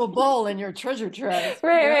crystal ball in your treasure chest.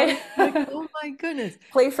 Right, Like, right. oh my goodness.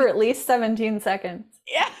 Play for at least 17 seconds.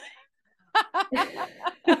 Yeah.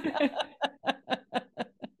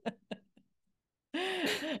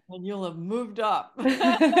 And you'll have moved up.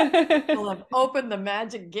 You'll have opened the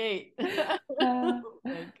magic gate. Oh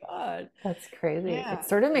my God. That's crazy. Yeah. It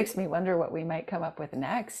sort of makes me wonder what we might come up with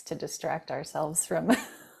next to distract ourselves from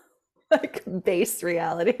like base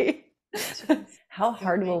reality. How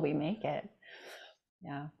hard will we make it?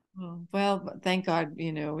 Yeah. Well, but thank God,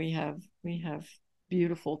 we have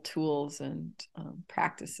beautiful tools and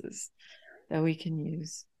practices that we can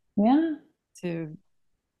use Yeah. to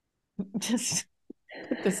just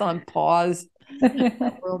put this on pause,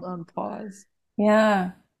 our world on pause.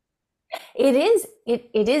 Yeah. It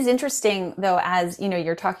is interesting though, as you know,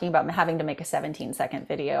 you're talking about having to make a 17-second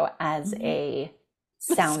video as Mhm. a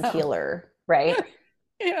sound So, healer, right?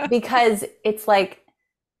 yeah. Because it's like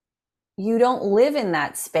you don't live in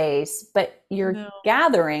that space, but you're No.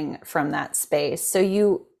 gathering from that space.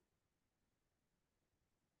 So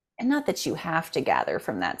and not that you have to gather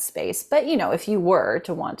from that space, but if you were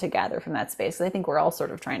to want to gather from that space, I think we're all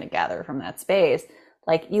sort of trying to gather from that space,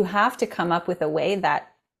 like you have to come up with a way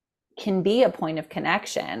that can be a point of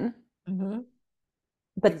connection, Mhm.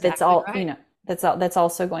 but that's Exactly all, right. that's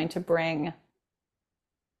also going to bring,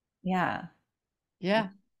 yeah. Yeah.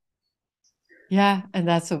 Yeah. And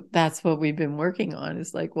that's what we've been working on,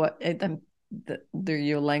 is like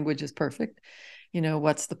your language is perfect.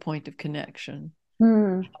 What's the point of connection?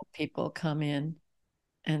 Hmm. People come in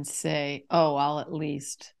and say, "Oh, I'll at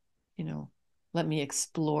least, let me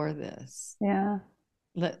explore this." Yeah.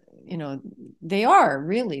 Let they are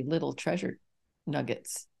really little treasure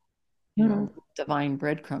nuggets, Hmm. divine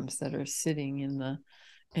breadcrumbs that are sitting in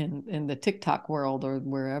the TikTok world or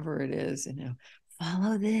wherever it is.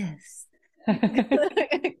 Follow this,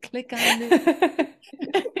 click on this.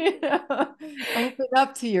 Open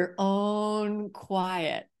up to your own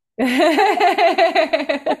quiet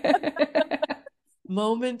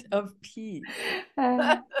moment of peace.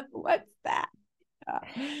 What's that?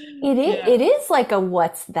 It is, Yeah. it is like a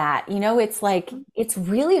what's that? It's like it's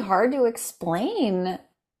really hard to explain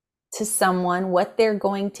to someone what they're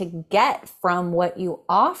going to get from what you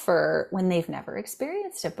offer when they've never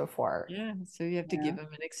experienced it before. Yeah, so you have to Yeah. give them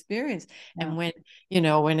an experience. Yeah. And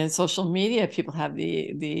when in social media people have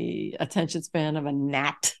the attention span of a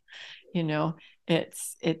gnat, you know,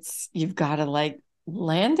 it's you've got to like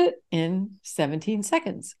land it in 17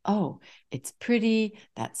 seconds. Oh, it's pretty.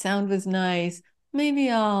 That sound was nice. Maybe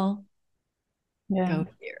I'll Yeah. go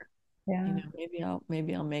here. Yeah.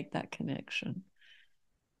 Maybe I'll make that connection.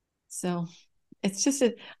 So it's just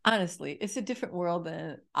honestly, it's a different world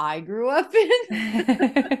than I grew up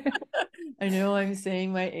in. I know I'm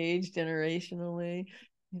saying my age generationally.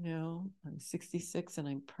 I'm 66 and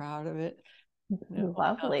I'm proud of it.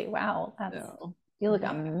 Lovely. Wow. So You look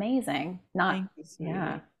yeah. amazing. Not, Thank you,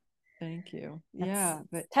 yeah. sweetie. Thank you. That's Yeah,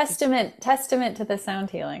 but testament to the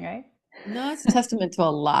sound healing, right? no, it's testament to a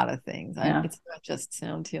lot of things. Yeah. It's not just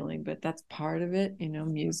sound healing, but that's part of it.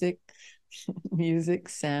 Music, music,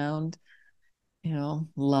 sound.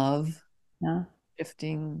 Love, Yeah.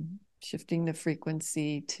 shifting the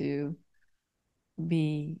frequency to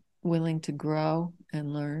be willing to grow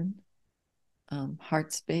and learn.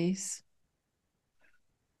 Heart space,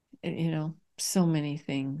 so many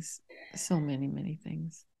things, so many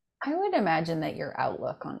things. I would imagine that your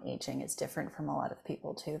outlook on aging is different from a lot of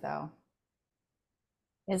people too, though.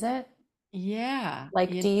 Is it? Yeah.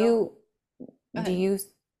 Like, do you,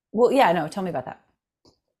 well, yeah, no, tell me about that.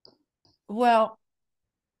 Well,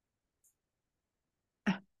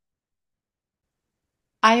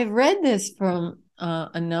 I have read this from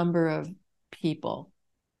a number of people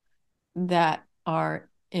that are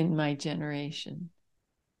in my generation,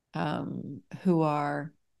 who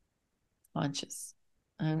are conscious,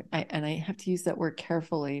 and I have to use that word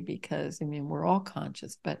carefully because I mean, we're all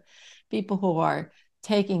conscious, but people who are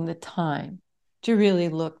taking the time to really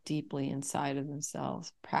look deeply inside of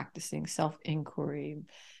themselves, practicing self-inquiry,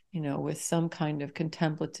 with some kind of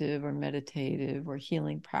contemplative or meditative or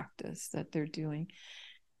healing practice that they're doing.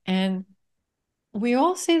 And we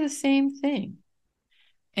all say the same thing.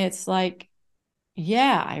 It's like,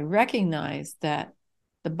 yeah, I recognize that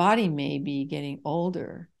the body may be getting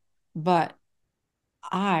older, but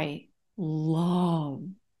I love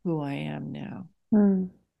who I am now. Mm.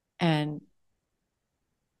 And,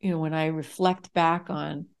 when I reflect back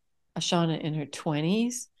on Ashana in her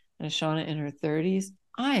 20s and Ashana in her 30s,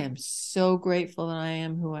 I am so grateful that I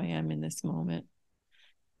am who I am in this moment.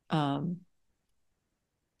 Do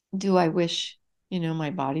I wish, my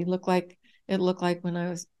body looked like when I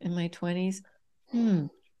was in my 20s?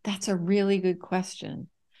 That's a really good question,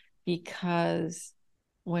 because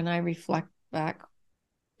when I reflect back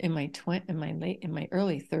in my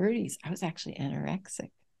early 30s, I was actually anorexic.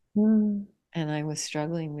 And I was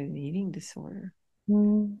struggling with an eating disorder.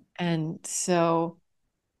 And so,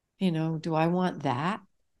 do I want that?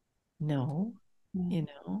 No.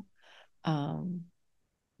 Um,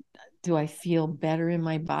 do I feel better in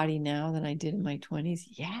my body now than I did in my 20s?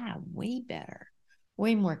 Yeah, way better,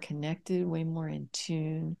 way more connected, way more in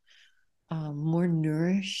tune, more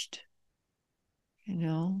nourished,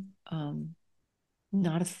 um,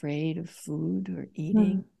 not afraid of food or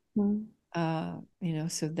eating.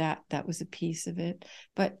 So that was a piece of it.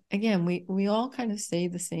 But again, we all kind of say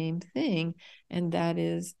the same thing, and that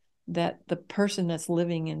is that the person that's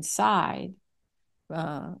living inside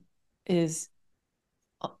is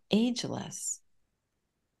ageless.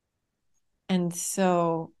 And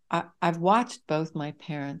so I've watched both my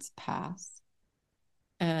parents pass,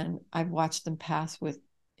 and I've watched them pass with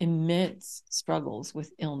immense struggles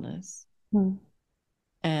with illness.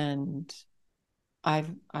 And I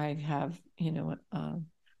have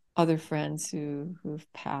other friends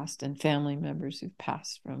who've passed, and family members who've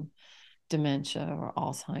passed from dementia or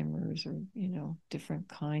Alzheimer's, or different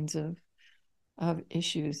kinds of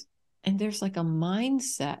issues. And there's like a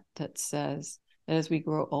mindset that says that as we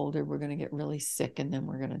grow older, we're going to get really sick, and then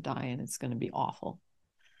we're going to die, and it's going to be awful.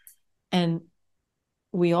 And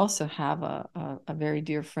we also have a very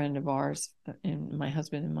dear friend of ours, and my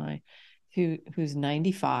husband and I, who's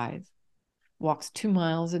 95, walks 2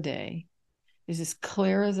 miles a day, is as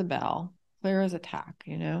clear as a bell, clear as a tack,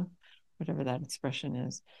 whatever that expression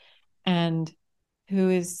is, and who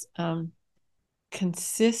is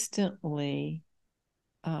consistently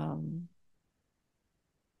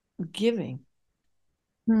giving,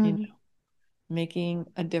 making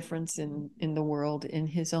a difference in the world in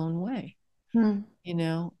his own way.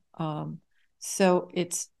 So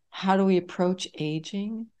it's, how do we approach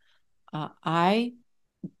aging? I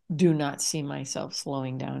do not see myself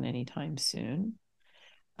slowing down anytime soon.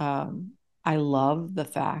 I love the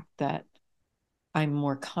fact that I'm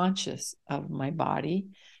more conscious of my body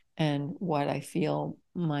and what I feel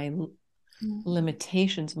my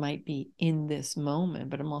limitations might be in this moment,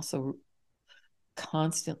 but I'm also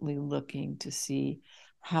constantly looking to see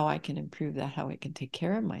how I can improve that, how I can take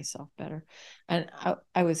care of myself better. And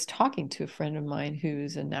I was talking to a friend of mine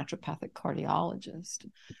who's a naturopathic cardiologist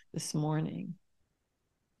this morning,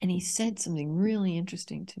 and he said something really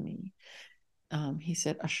interesting to me. He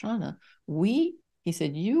said, Ashana, he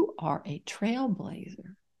said, you are a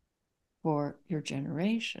trailblazer for your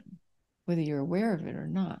generation, whether you're aware of it or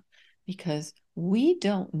not, because we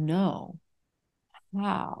don't know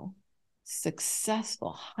how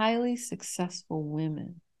successful, highly successful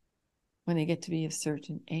women, when they get to be a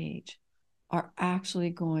certain age, are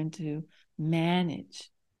actually going to manage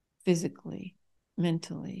physically,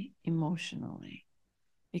 mentally, emotionally.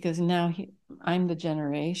 Because now I'm the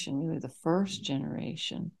generation, really the first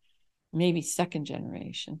generation, maybe second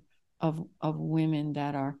generation of women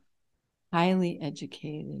that are highly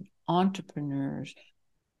educated, entrepreneurs,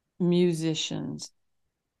 musicians,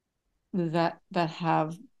 that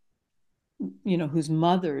have, whose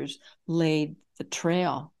mothers laid the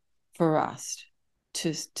trail for us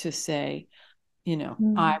to say,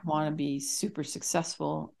 I want to be super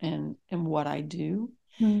successful in what I do.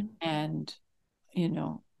 And,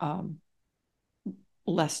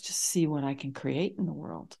 let's just see what I can create in the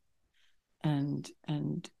world, and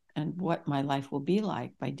what my life will be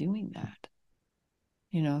like by doing that.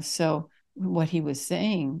 So what he was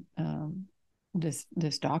saying, this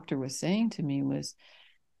doctor was saying to me was,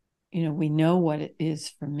 we know what it is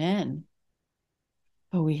for men,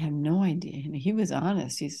 but we have no idea. And he was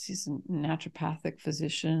honest. He's a naturopathic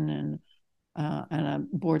physician, and a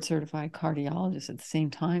board certified cardiologist at the same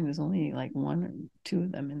time. There's only like one or two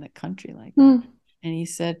of them in the country like that. Mm. And he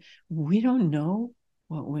said, we don't know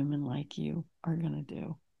what women like you are going to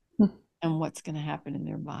do and what's going to happen in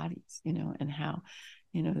their bodies, and how,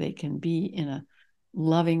 they can be in a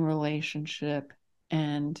loving relationship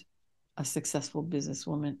and a successful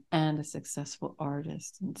businesswoman and a successful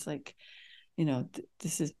artist. And it's like,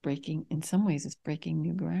 this is breaking, in some ways, it's breaking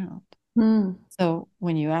new ground. Mm. So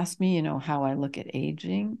when you ask me, how I look at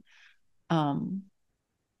aging, I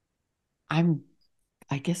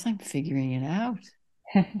guess I'm figuring it out.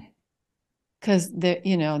 Because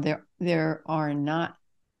there are not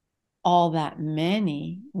all that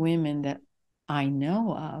many women that I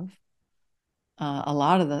know of. A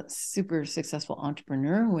lot of the super successful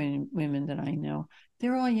entrepreneur women that I know,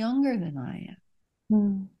 they're all younger than I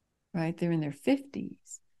am, right? They're in their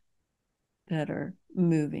 50s that are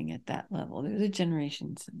moving at that level. There's a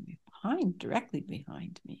generation directly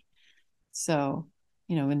behind me. So,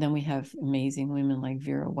 and then we have amazing women like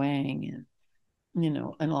Vera Wang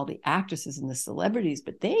and all the actresses and the celebrities,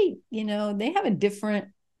 but they have a different,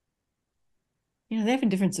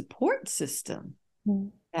 support system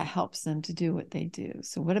that helps them to do what they do.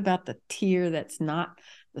 So what about the tier that's not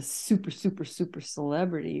the super, super, super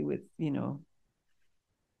celebrity with,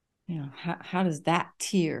 how does that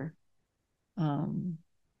tier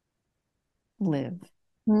live,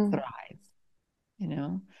 thrive,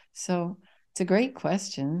 So it's a great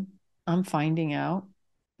question. I'm finding out.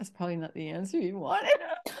 That's probably not the answer you wanted.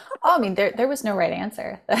 Oh, I mean, there was no right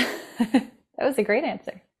answer. That was a great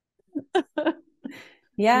answer.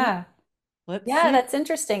 Yeah. Let's Yeah, see. that's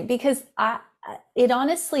interesting because it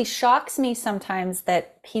honestly shocks me sometimes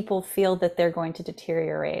that people feel that they're going to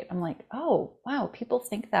deteriorate. I'm like, oh, wow, people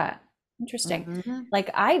think that. Interesting. Mm-hmm. Like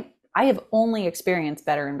I have only experienced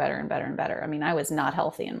better and better and better and better. I mean, I was not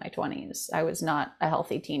healthy in my 20s. I was not a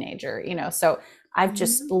healthy teenager, so I've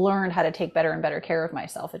just learned how to take better and better care of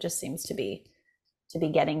myself. It just seems to be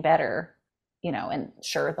getting better, and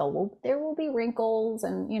sure there will be wrinkles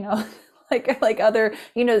and like other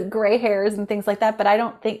gray hairs and things like that, but I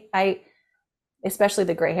don't think especially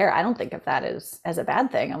the gray hair, I don't think of that as a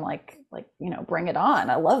bad thing. I'm like bring it on.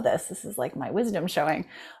 I love this is like my wisdom showing.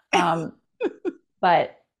 But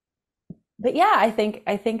yeah, I think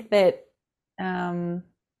that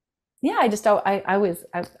yeah,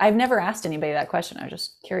 I've never asked anybody that question. I was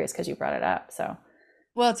just curious because you brought it up. So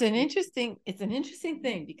well, it's an interesting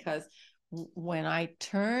thing because when I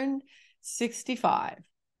turned 65,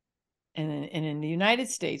 and in the United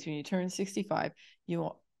States, when you turn 65,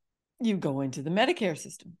 you go into the Medicare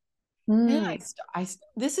system. And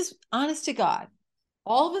this is honest to God,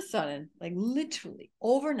 all of a sudden, like literally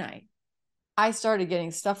overnight, I started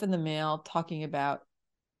getting stuff in the mail talking about,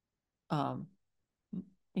 my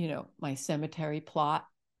cemetery plot.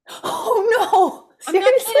 Oh no! I'm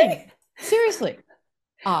not kidding. Seriously.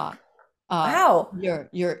 Wow. Your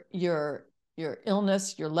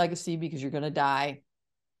illness, your legacy, because you're going to die.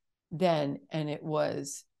 And it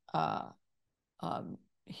was,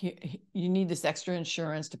 you need this extra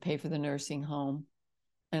insurance to pay for the nursing home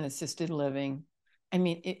and assisted living. I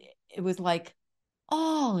mean, it was like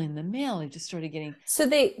all in the mail. I just started getting. So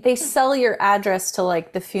they sell your address to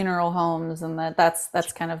like the funeral homes, and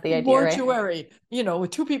that's kind of the idea, mortuary, right?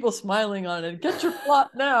 With two people smiling on it. Get your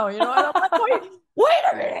plot now, and I'm like, wait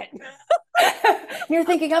a minute. You're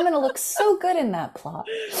thinking I'm going to look so good in that plot.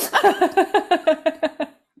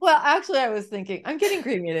 Well, actually, I was thinking I'm getting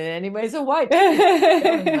cremated anyway, so why take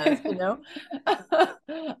this, I know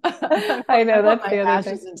that's my the other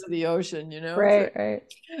ashes thing. into the ocean, Right, so, right.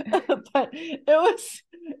 But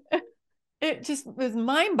it just was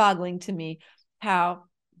mind-boggling to me how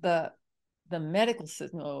the medical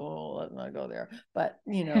system, let's not go there, but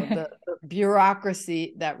the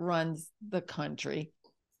bureaucracy that runs the country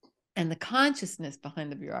and the consciousness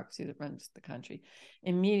behind the bureaucracy that runs the country,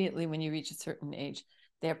 immediately when you reach a certain age,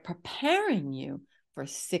 they're preparing you for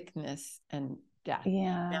sickness and death.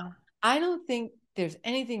 Yeah. Now, I don't think there's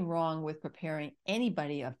anything wrong with preparing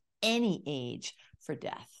anybody of any age for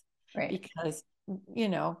death, right? Because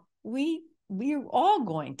we're all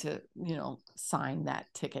going to sign that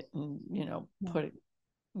ticket and put it,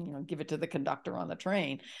 give it to the conductor on the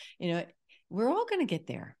train. We're all going to get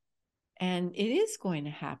there, and it is going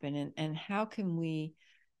to happen. And how can we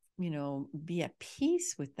be at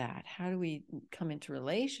peace with that? How do we come into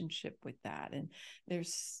relationship with that? And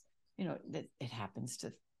there's it happens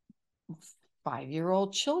to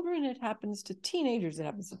 5-year-old children, it happens to teenagers, it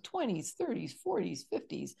happens to 20s, 30s, 40s,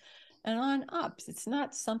 50s. and on ups. It's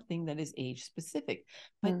not something that is age specific.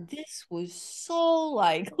 But this was so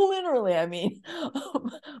like literally, I mean,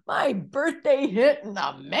 my birthday hit and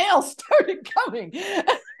the mail started coming.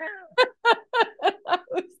 I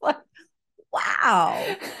was like,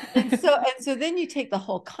 wow. And so then you take the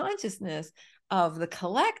whole consciousness of the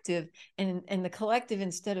collective, and the collective,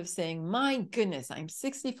 instead of saying, my goodness, I'm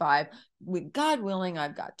 65, with God willing,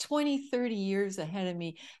 I've got 20, 30 years ahead of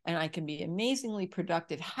me, and I can be amazingly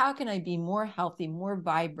productive. How can I be more healthy, more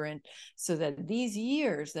vibrant, so that these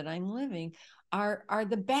years that I'm living are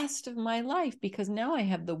the best of my life? Because now I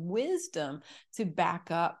have the wisdom to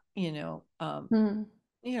back up, to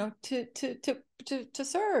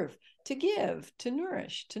serve, to give, to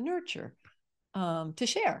nourish, to nurture, to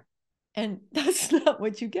share. And that's not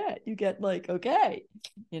what you get. You get like, okay,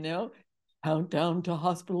 countdown to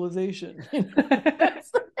hospitalization.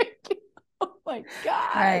 It's like, oh my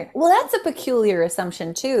God. Right. Well, that's a peculiar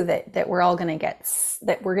assumption too, that we're all going to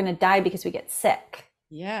that we're going to die because we get sick.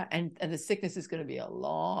 Yeah. And the sickness is going to be a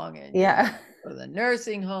long, and yeah, go to the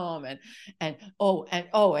nursing home, and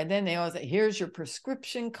then they always say, here's your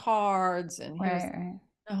prescription cards, and here's, right.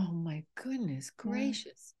 oh my goodness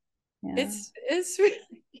gracious. Yeah. It's really,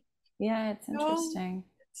 it's interesting.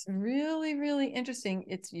 it's really, really interesting.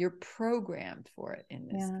 You're programmed for it in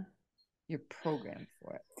this. Yeah. You're programmed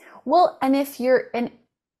for it. Well, and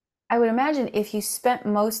I would imagine if you spent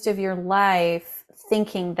most of your life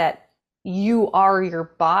thinking that you are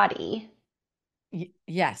your body.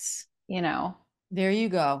 Yes. There you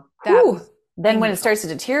go. Then bingo. When it starts to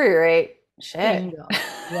deteriorate, shit. Bingo.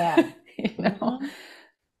 Yeah.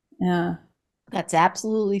 Yeah. That's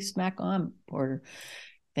absolutely smack on, Porter.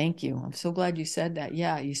 Thank you. I'm so glad you said that.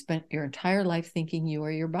 Yeah, you spent your entire life thinking you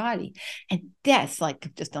were your body. And that's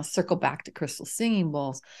like, just I'll circle back to crystal singing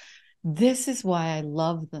bowls. This is why I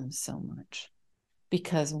love them so much,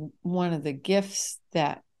 because one of the gifts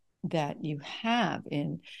that you have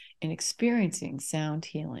in experiencing sound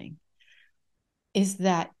healing is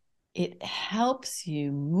that it helps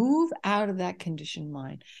you move out of that conditioned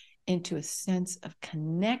mind into a sense of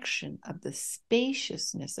connection, of the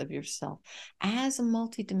spaciousness of yourself as a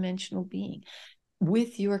multidimensional being,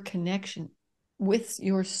 with your connection with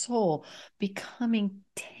your soul becoming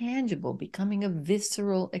tangible, becoming a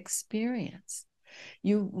visceral experience.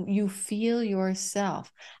 You feel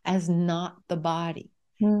yourself as not the body.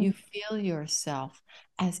 You feel yourself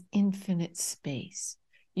as infinite space.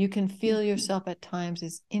 You can feel yourself at times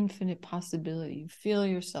as infinite possibility. You feel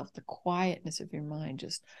yourself, the quietness of your mind,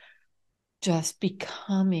 just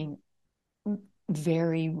becoming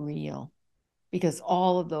very real, because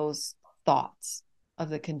all of those thoughts of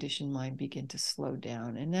the conditioned mind begin to slow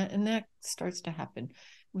down, and that starts to happen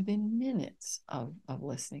within minutes of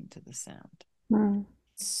listening to the sound.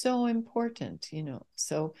 It's so important,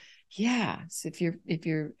 so yes, if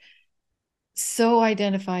you're so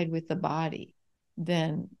identified with the body,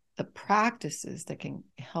 then the practices that can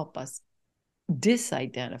help us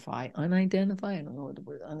unidentify, I don't know what the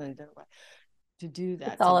word unidentify, to do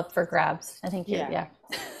that. It's all up for grabs. I think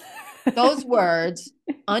those words,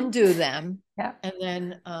 undo them. Yeah. And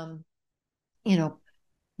then,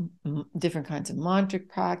 different kinds of mantric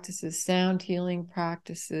practices, sound healing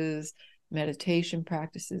practices, meditation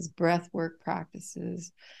practices, breath work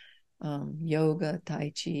practices, yoga,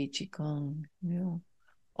 tai chi, qigong,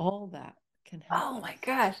 all that can help. Oh my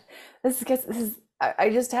gosh. This is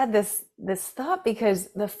I just had this thought, because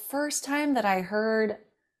the first time that I heard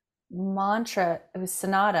mantra, it was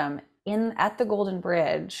Sonatum at the Golden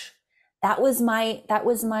Bridge. That was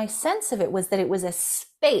my sense of it, was that it was a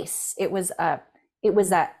space. It was a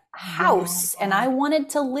house, and I wanted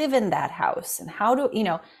to live in that house. And how do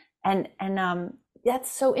and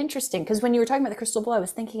that's so interesting, because when you were talking about the crystal bowl, I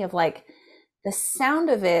was thinking of like the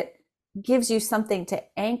sound of it gives you something to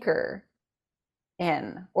anchor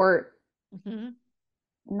in, or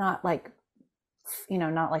not like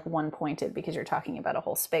not like one pointed, because you're talking about a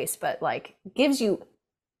whole space, but like gives you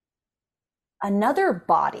another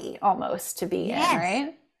body almost to be in,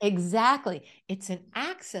 right? Exactly. It's an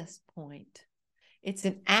access point. It's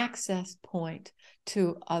an access point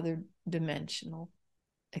to other dimensional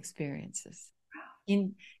experiences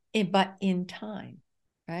but in time,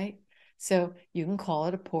 right? So you can call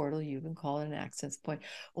it a portal, you can call it an access point.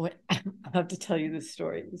 I have to tell you this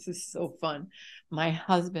story. This is so fun. My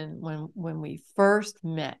husband, when we first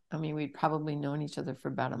met, I mean, we'd probably known each other for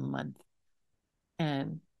about a month.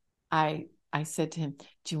 And I said to him,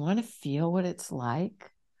 do you want to feel what it's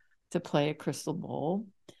like to play a crystal bowl?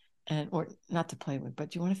 or not to play with,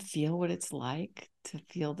 but you want to feel what it's like to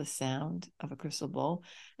feel the sound of a crystal bowl.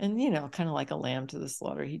 And, kind of like a lamb to the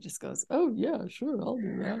slaughter, he just goes, oh yeah, sure, I'll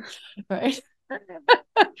do that. Right.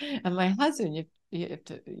 And my husband, you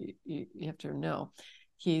have to know,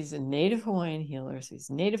 he's a native Hawaiian healer. So he's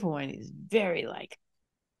native Hawaiian. He's very like,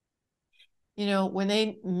 when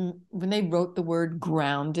they wrote the word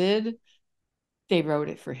grounded, they wrote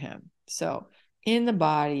it for him. So in the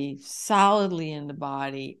body, solidly in the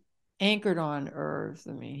body, anchored on earth.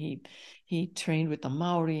 I mean, he trained with the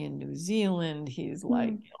Maori in New Zealand. He's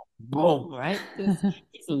like, boom, right?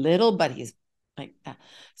 He's little, but he's like that.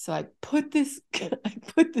 So I put this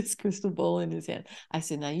crystal bowl in his hand. I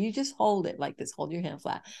said, now you just hold it like this, hold your hand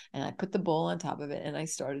flat. And I put the bowl on top of it and I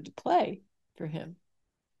started to play for him.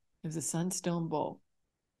 It was a sunstone bowl.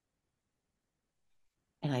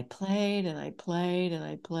 And I played and I played and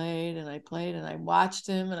I played and I played and I watched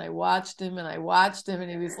him and I watched him and I watched him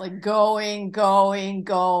and he was like going. And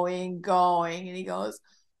he goes,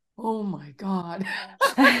 oh my God.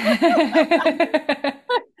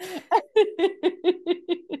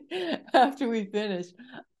 After we finished,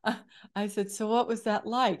 I said, so what was that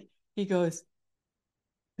like? He goes,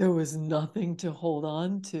 there was nothing to hold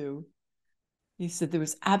on to. He said there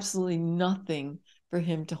was absolutely nothing for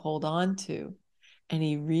him to hold on to. And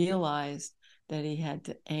he realized that he had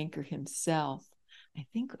to anchor himself. I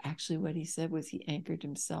think actually what he said was he anchored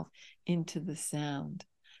himself into the sound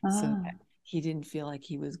so that he didn't feel like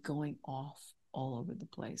he was going off all over the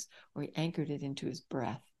place, or he anchored it into his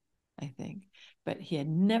breath, I think. But he had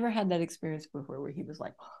never had that experience before where he was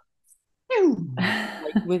like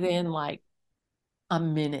within like a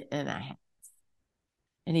minute and a half.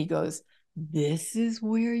 And he goes, this is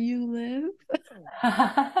where you live?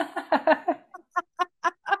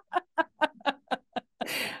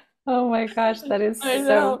 Oh my gosh, that is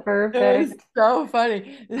so perfect. It was so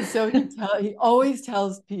funny. And so he always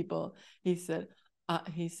tells people, he said,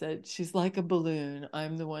 she's like a balloon.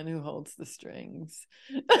 I'm the one who holds the strings.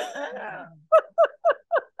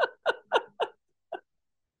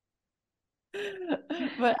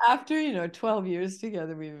 But after, 12 years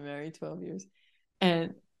together, we've been married 12 years.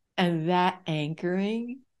 And that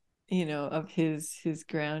anchoring, of his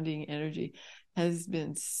grounding energy has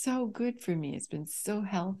been so good for me. It's been so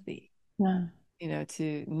healthy. Yeah.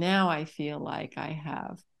 To now I feel like I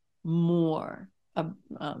have more, I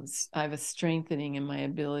have a strengthening in my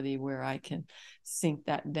ability where I can sink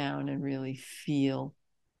that down and really feel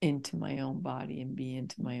into my own body and be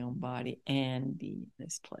into my own body and be in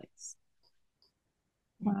this place.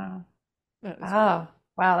 Wow.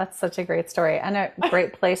 Wow, that's such a great story and a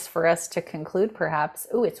great place for us to conclude, perhaps.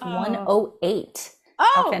 Oh, it's 1:08.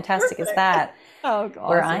 How fantastic is that? Oh, awesome.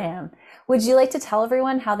 Where I am. Would you like to tell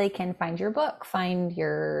everyone how they can find your book, find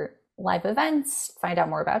your live events, find out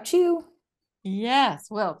more about you? Yes.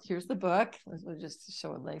 Well, here's the book. We'll just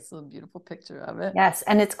show a nice little beautiful picture of it. Yes.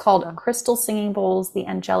 And it's called Crystal Singing Bowls, The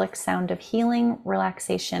Angelic Sound of Healing,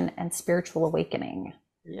 Relaxation, and Spiritual Awakening.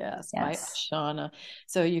 Yes, by Ashana.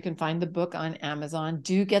 So you can find the book on Amazon.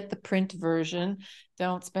 Do get the print version.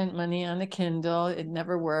 Don't spend money on a Kindle. It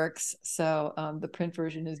never works. So the print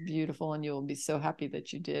version is beautiful and you'll be so happy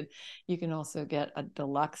that you did. You can also get a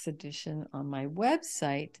deluxe edition on my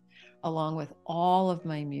website, along with all of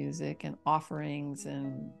my music and offerings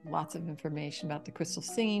and lots of information about the Crystal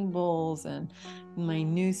Singing Bowls and my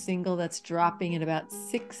new single that's dropping in about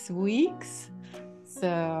 6 weeks.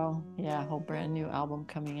 So yeah, a whole brand new album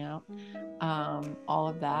coming out. All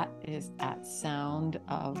of that is at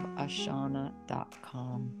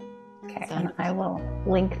soundofashana.com. Okay, and I will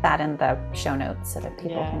link that in the show notes so that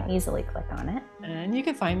people can easily click on it. And you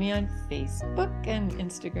can find me on Facebook and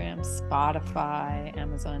Instagram, Spotify,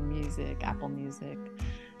 Amazon Music, Apple Music,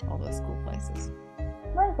 all those cool places.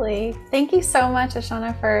 Lovely. Thank you so much,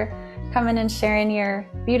 Ashana, for coming and sharing your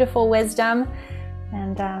beautiful wisdom.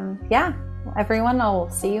 And everyone, I'll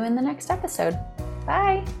see you in the next episode.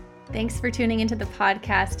 Bye. Thanks for tuning into the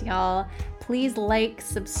podcast, y'all. Please like,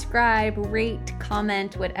 subscribe, rate,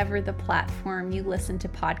 comment, whatever the platform you listen to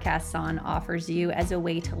podcasts on offers you as a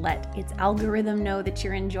way to let its algorithm know that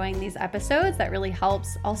you're enjoying these episodes. That really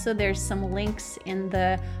helps. Also, there's some links in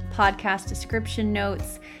the podcast description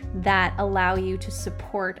notes that allow you to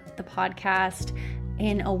support the podcast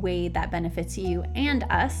in a way that benefits you and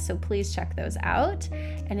us. So please check those out.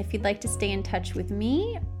 And if you'd like to stay in touch with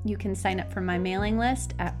me, you can sign up for my mailing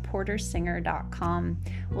list at portersinger.com.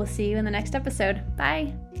 We'll see you in the next episode.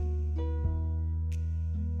 Bye.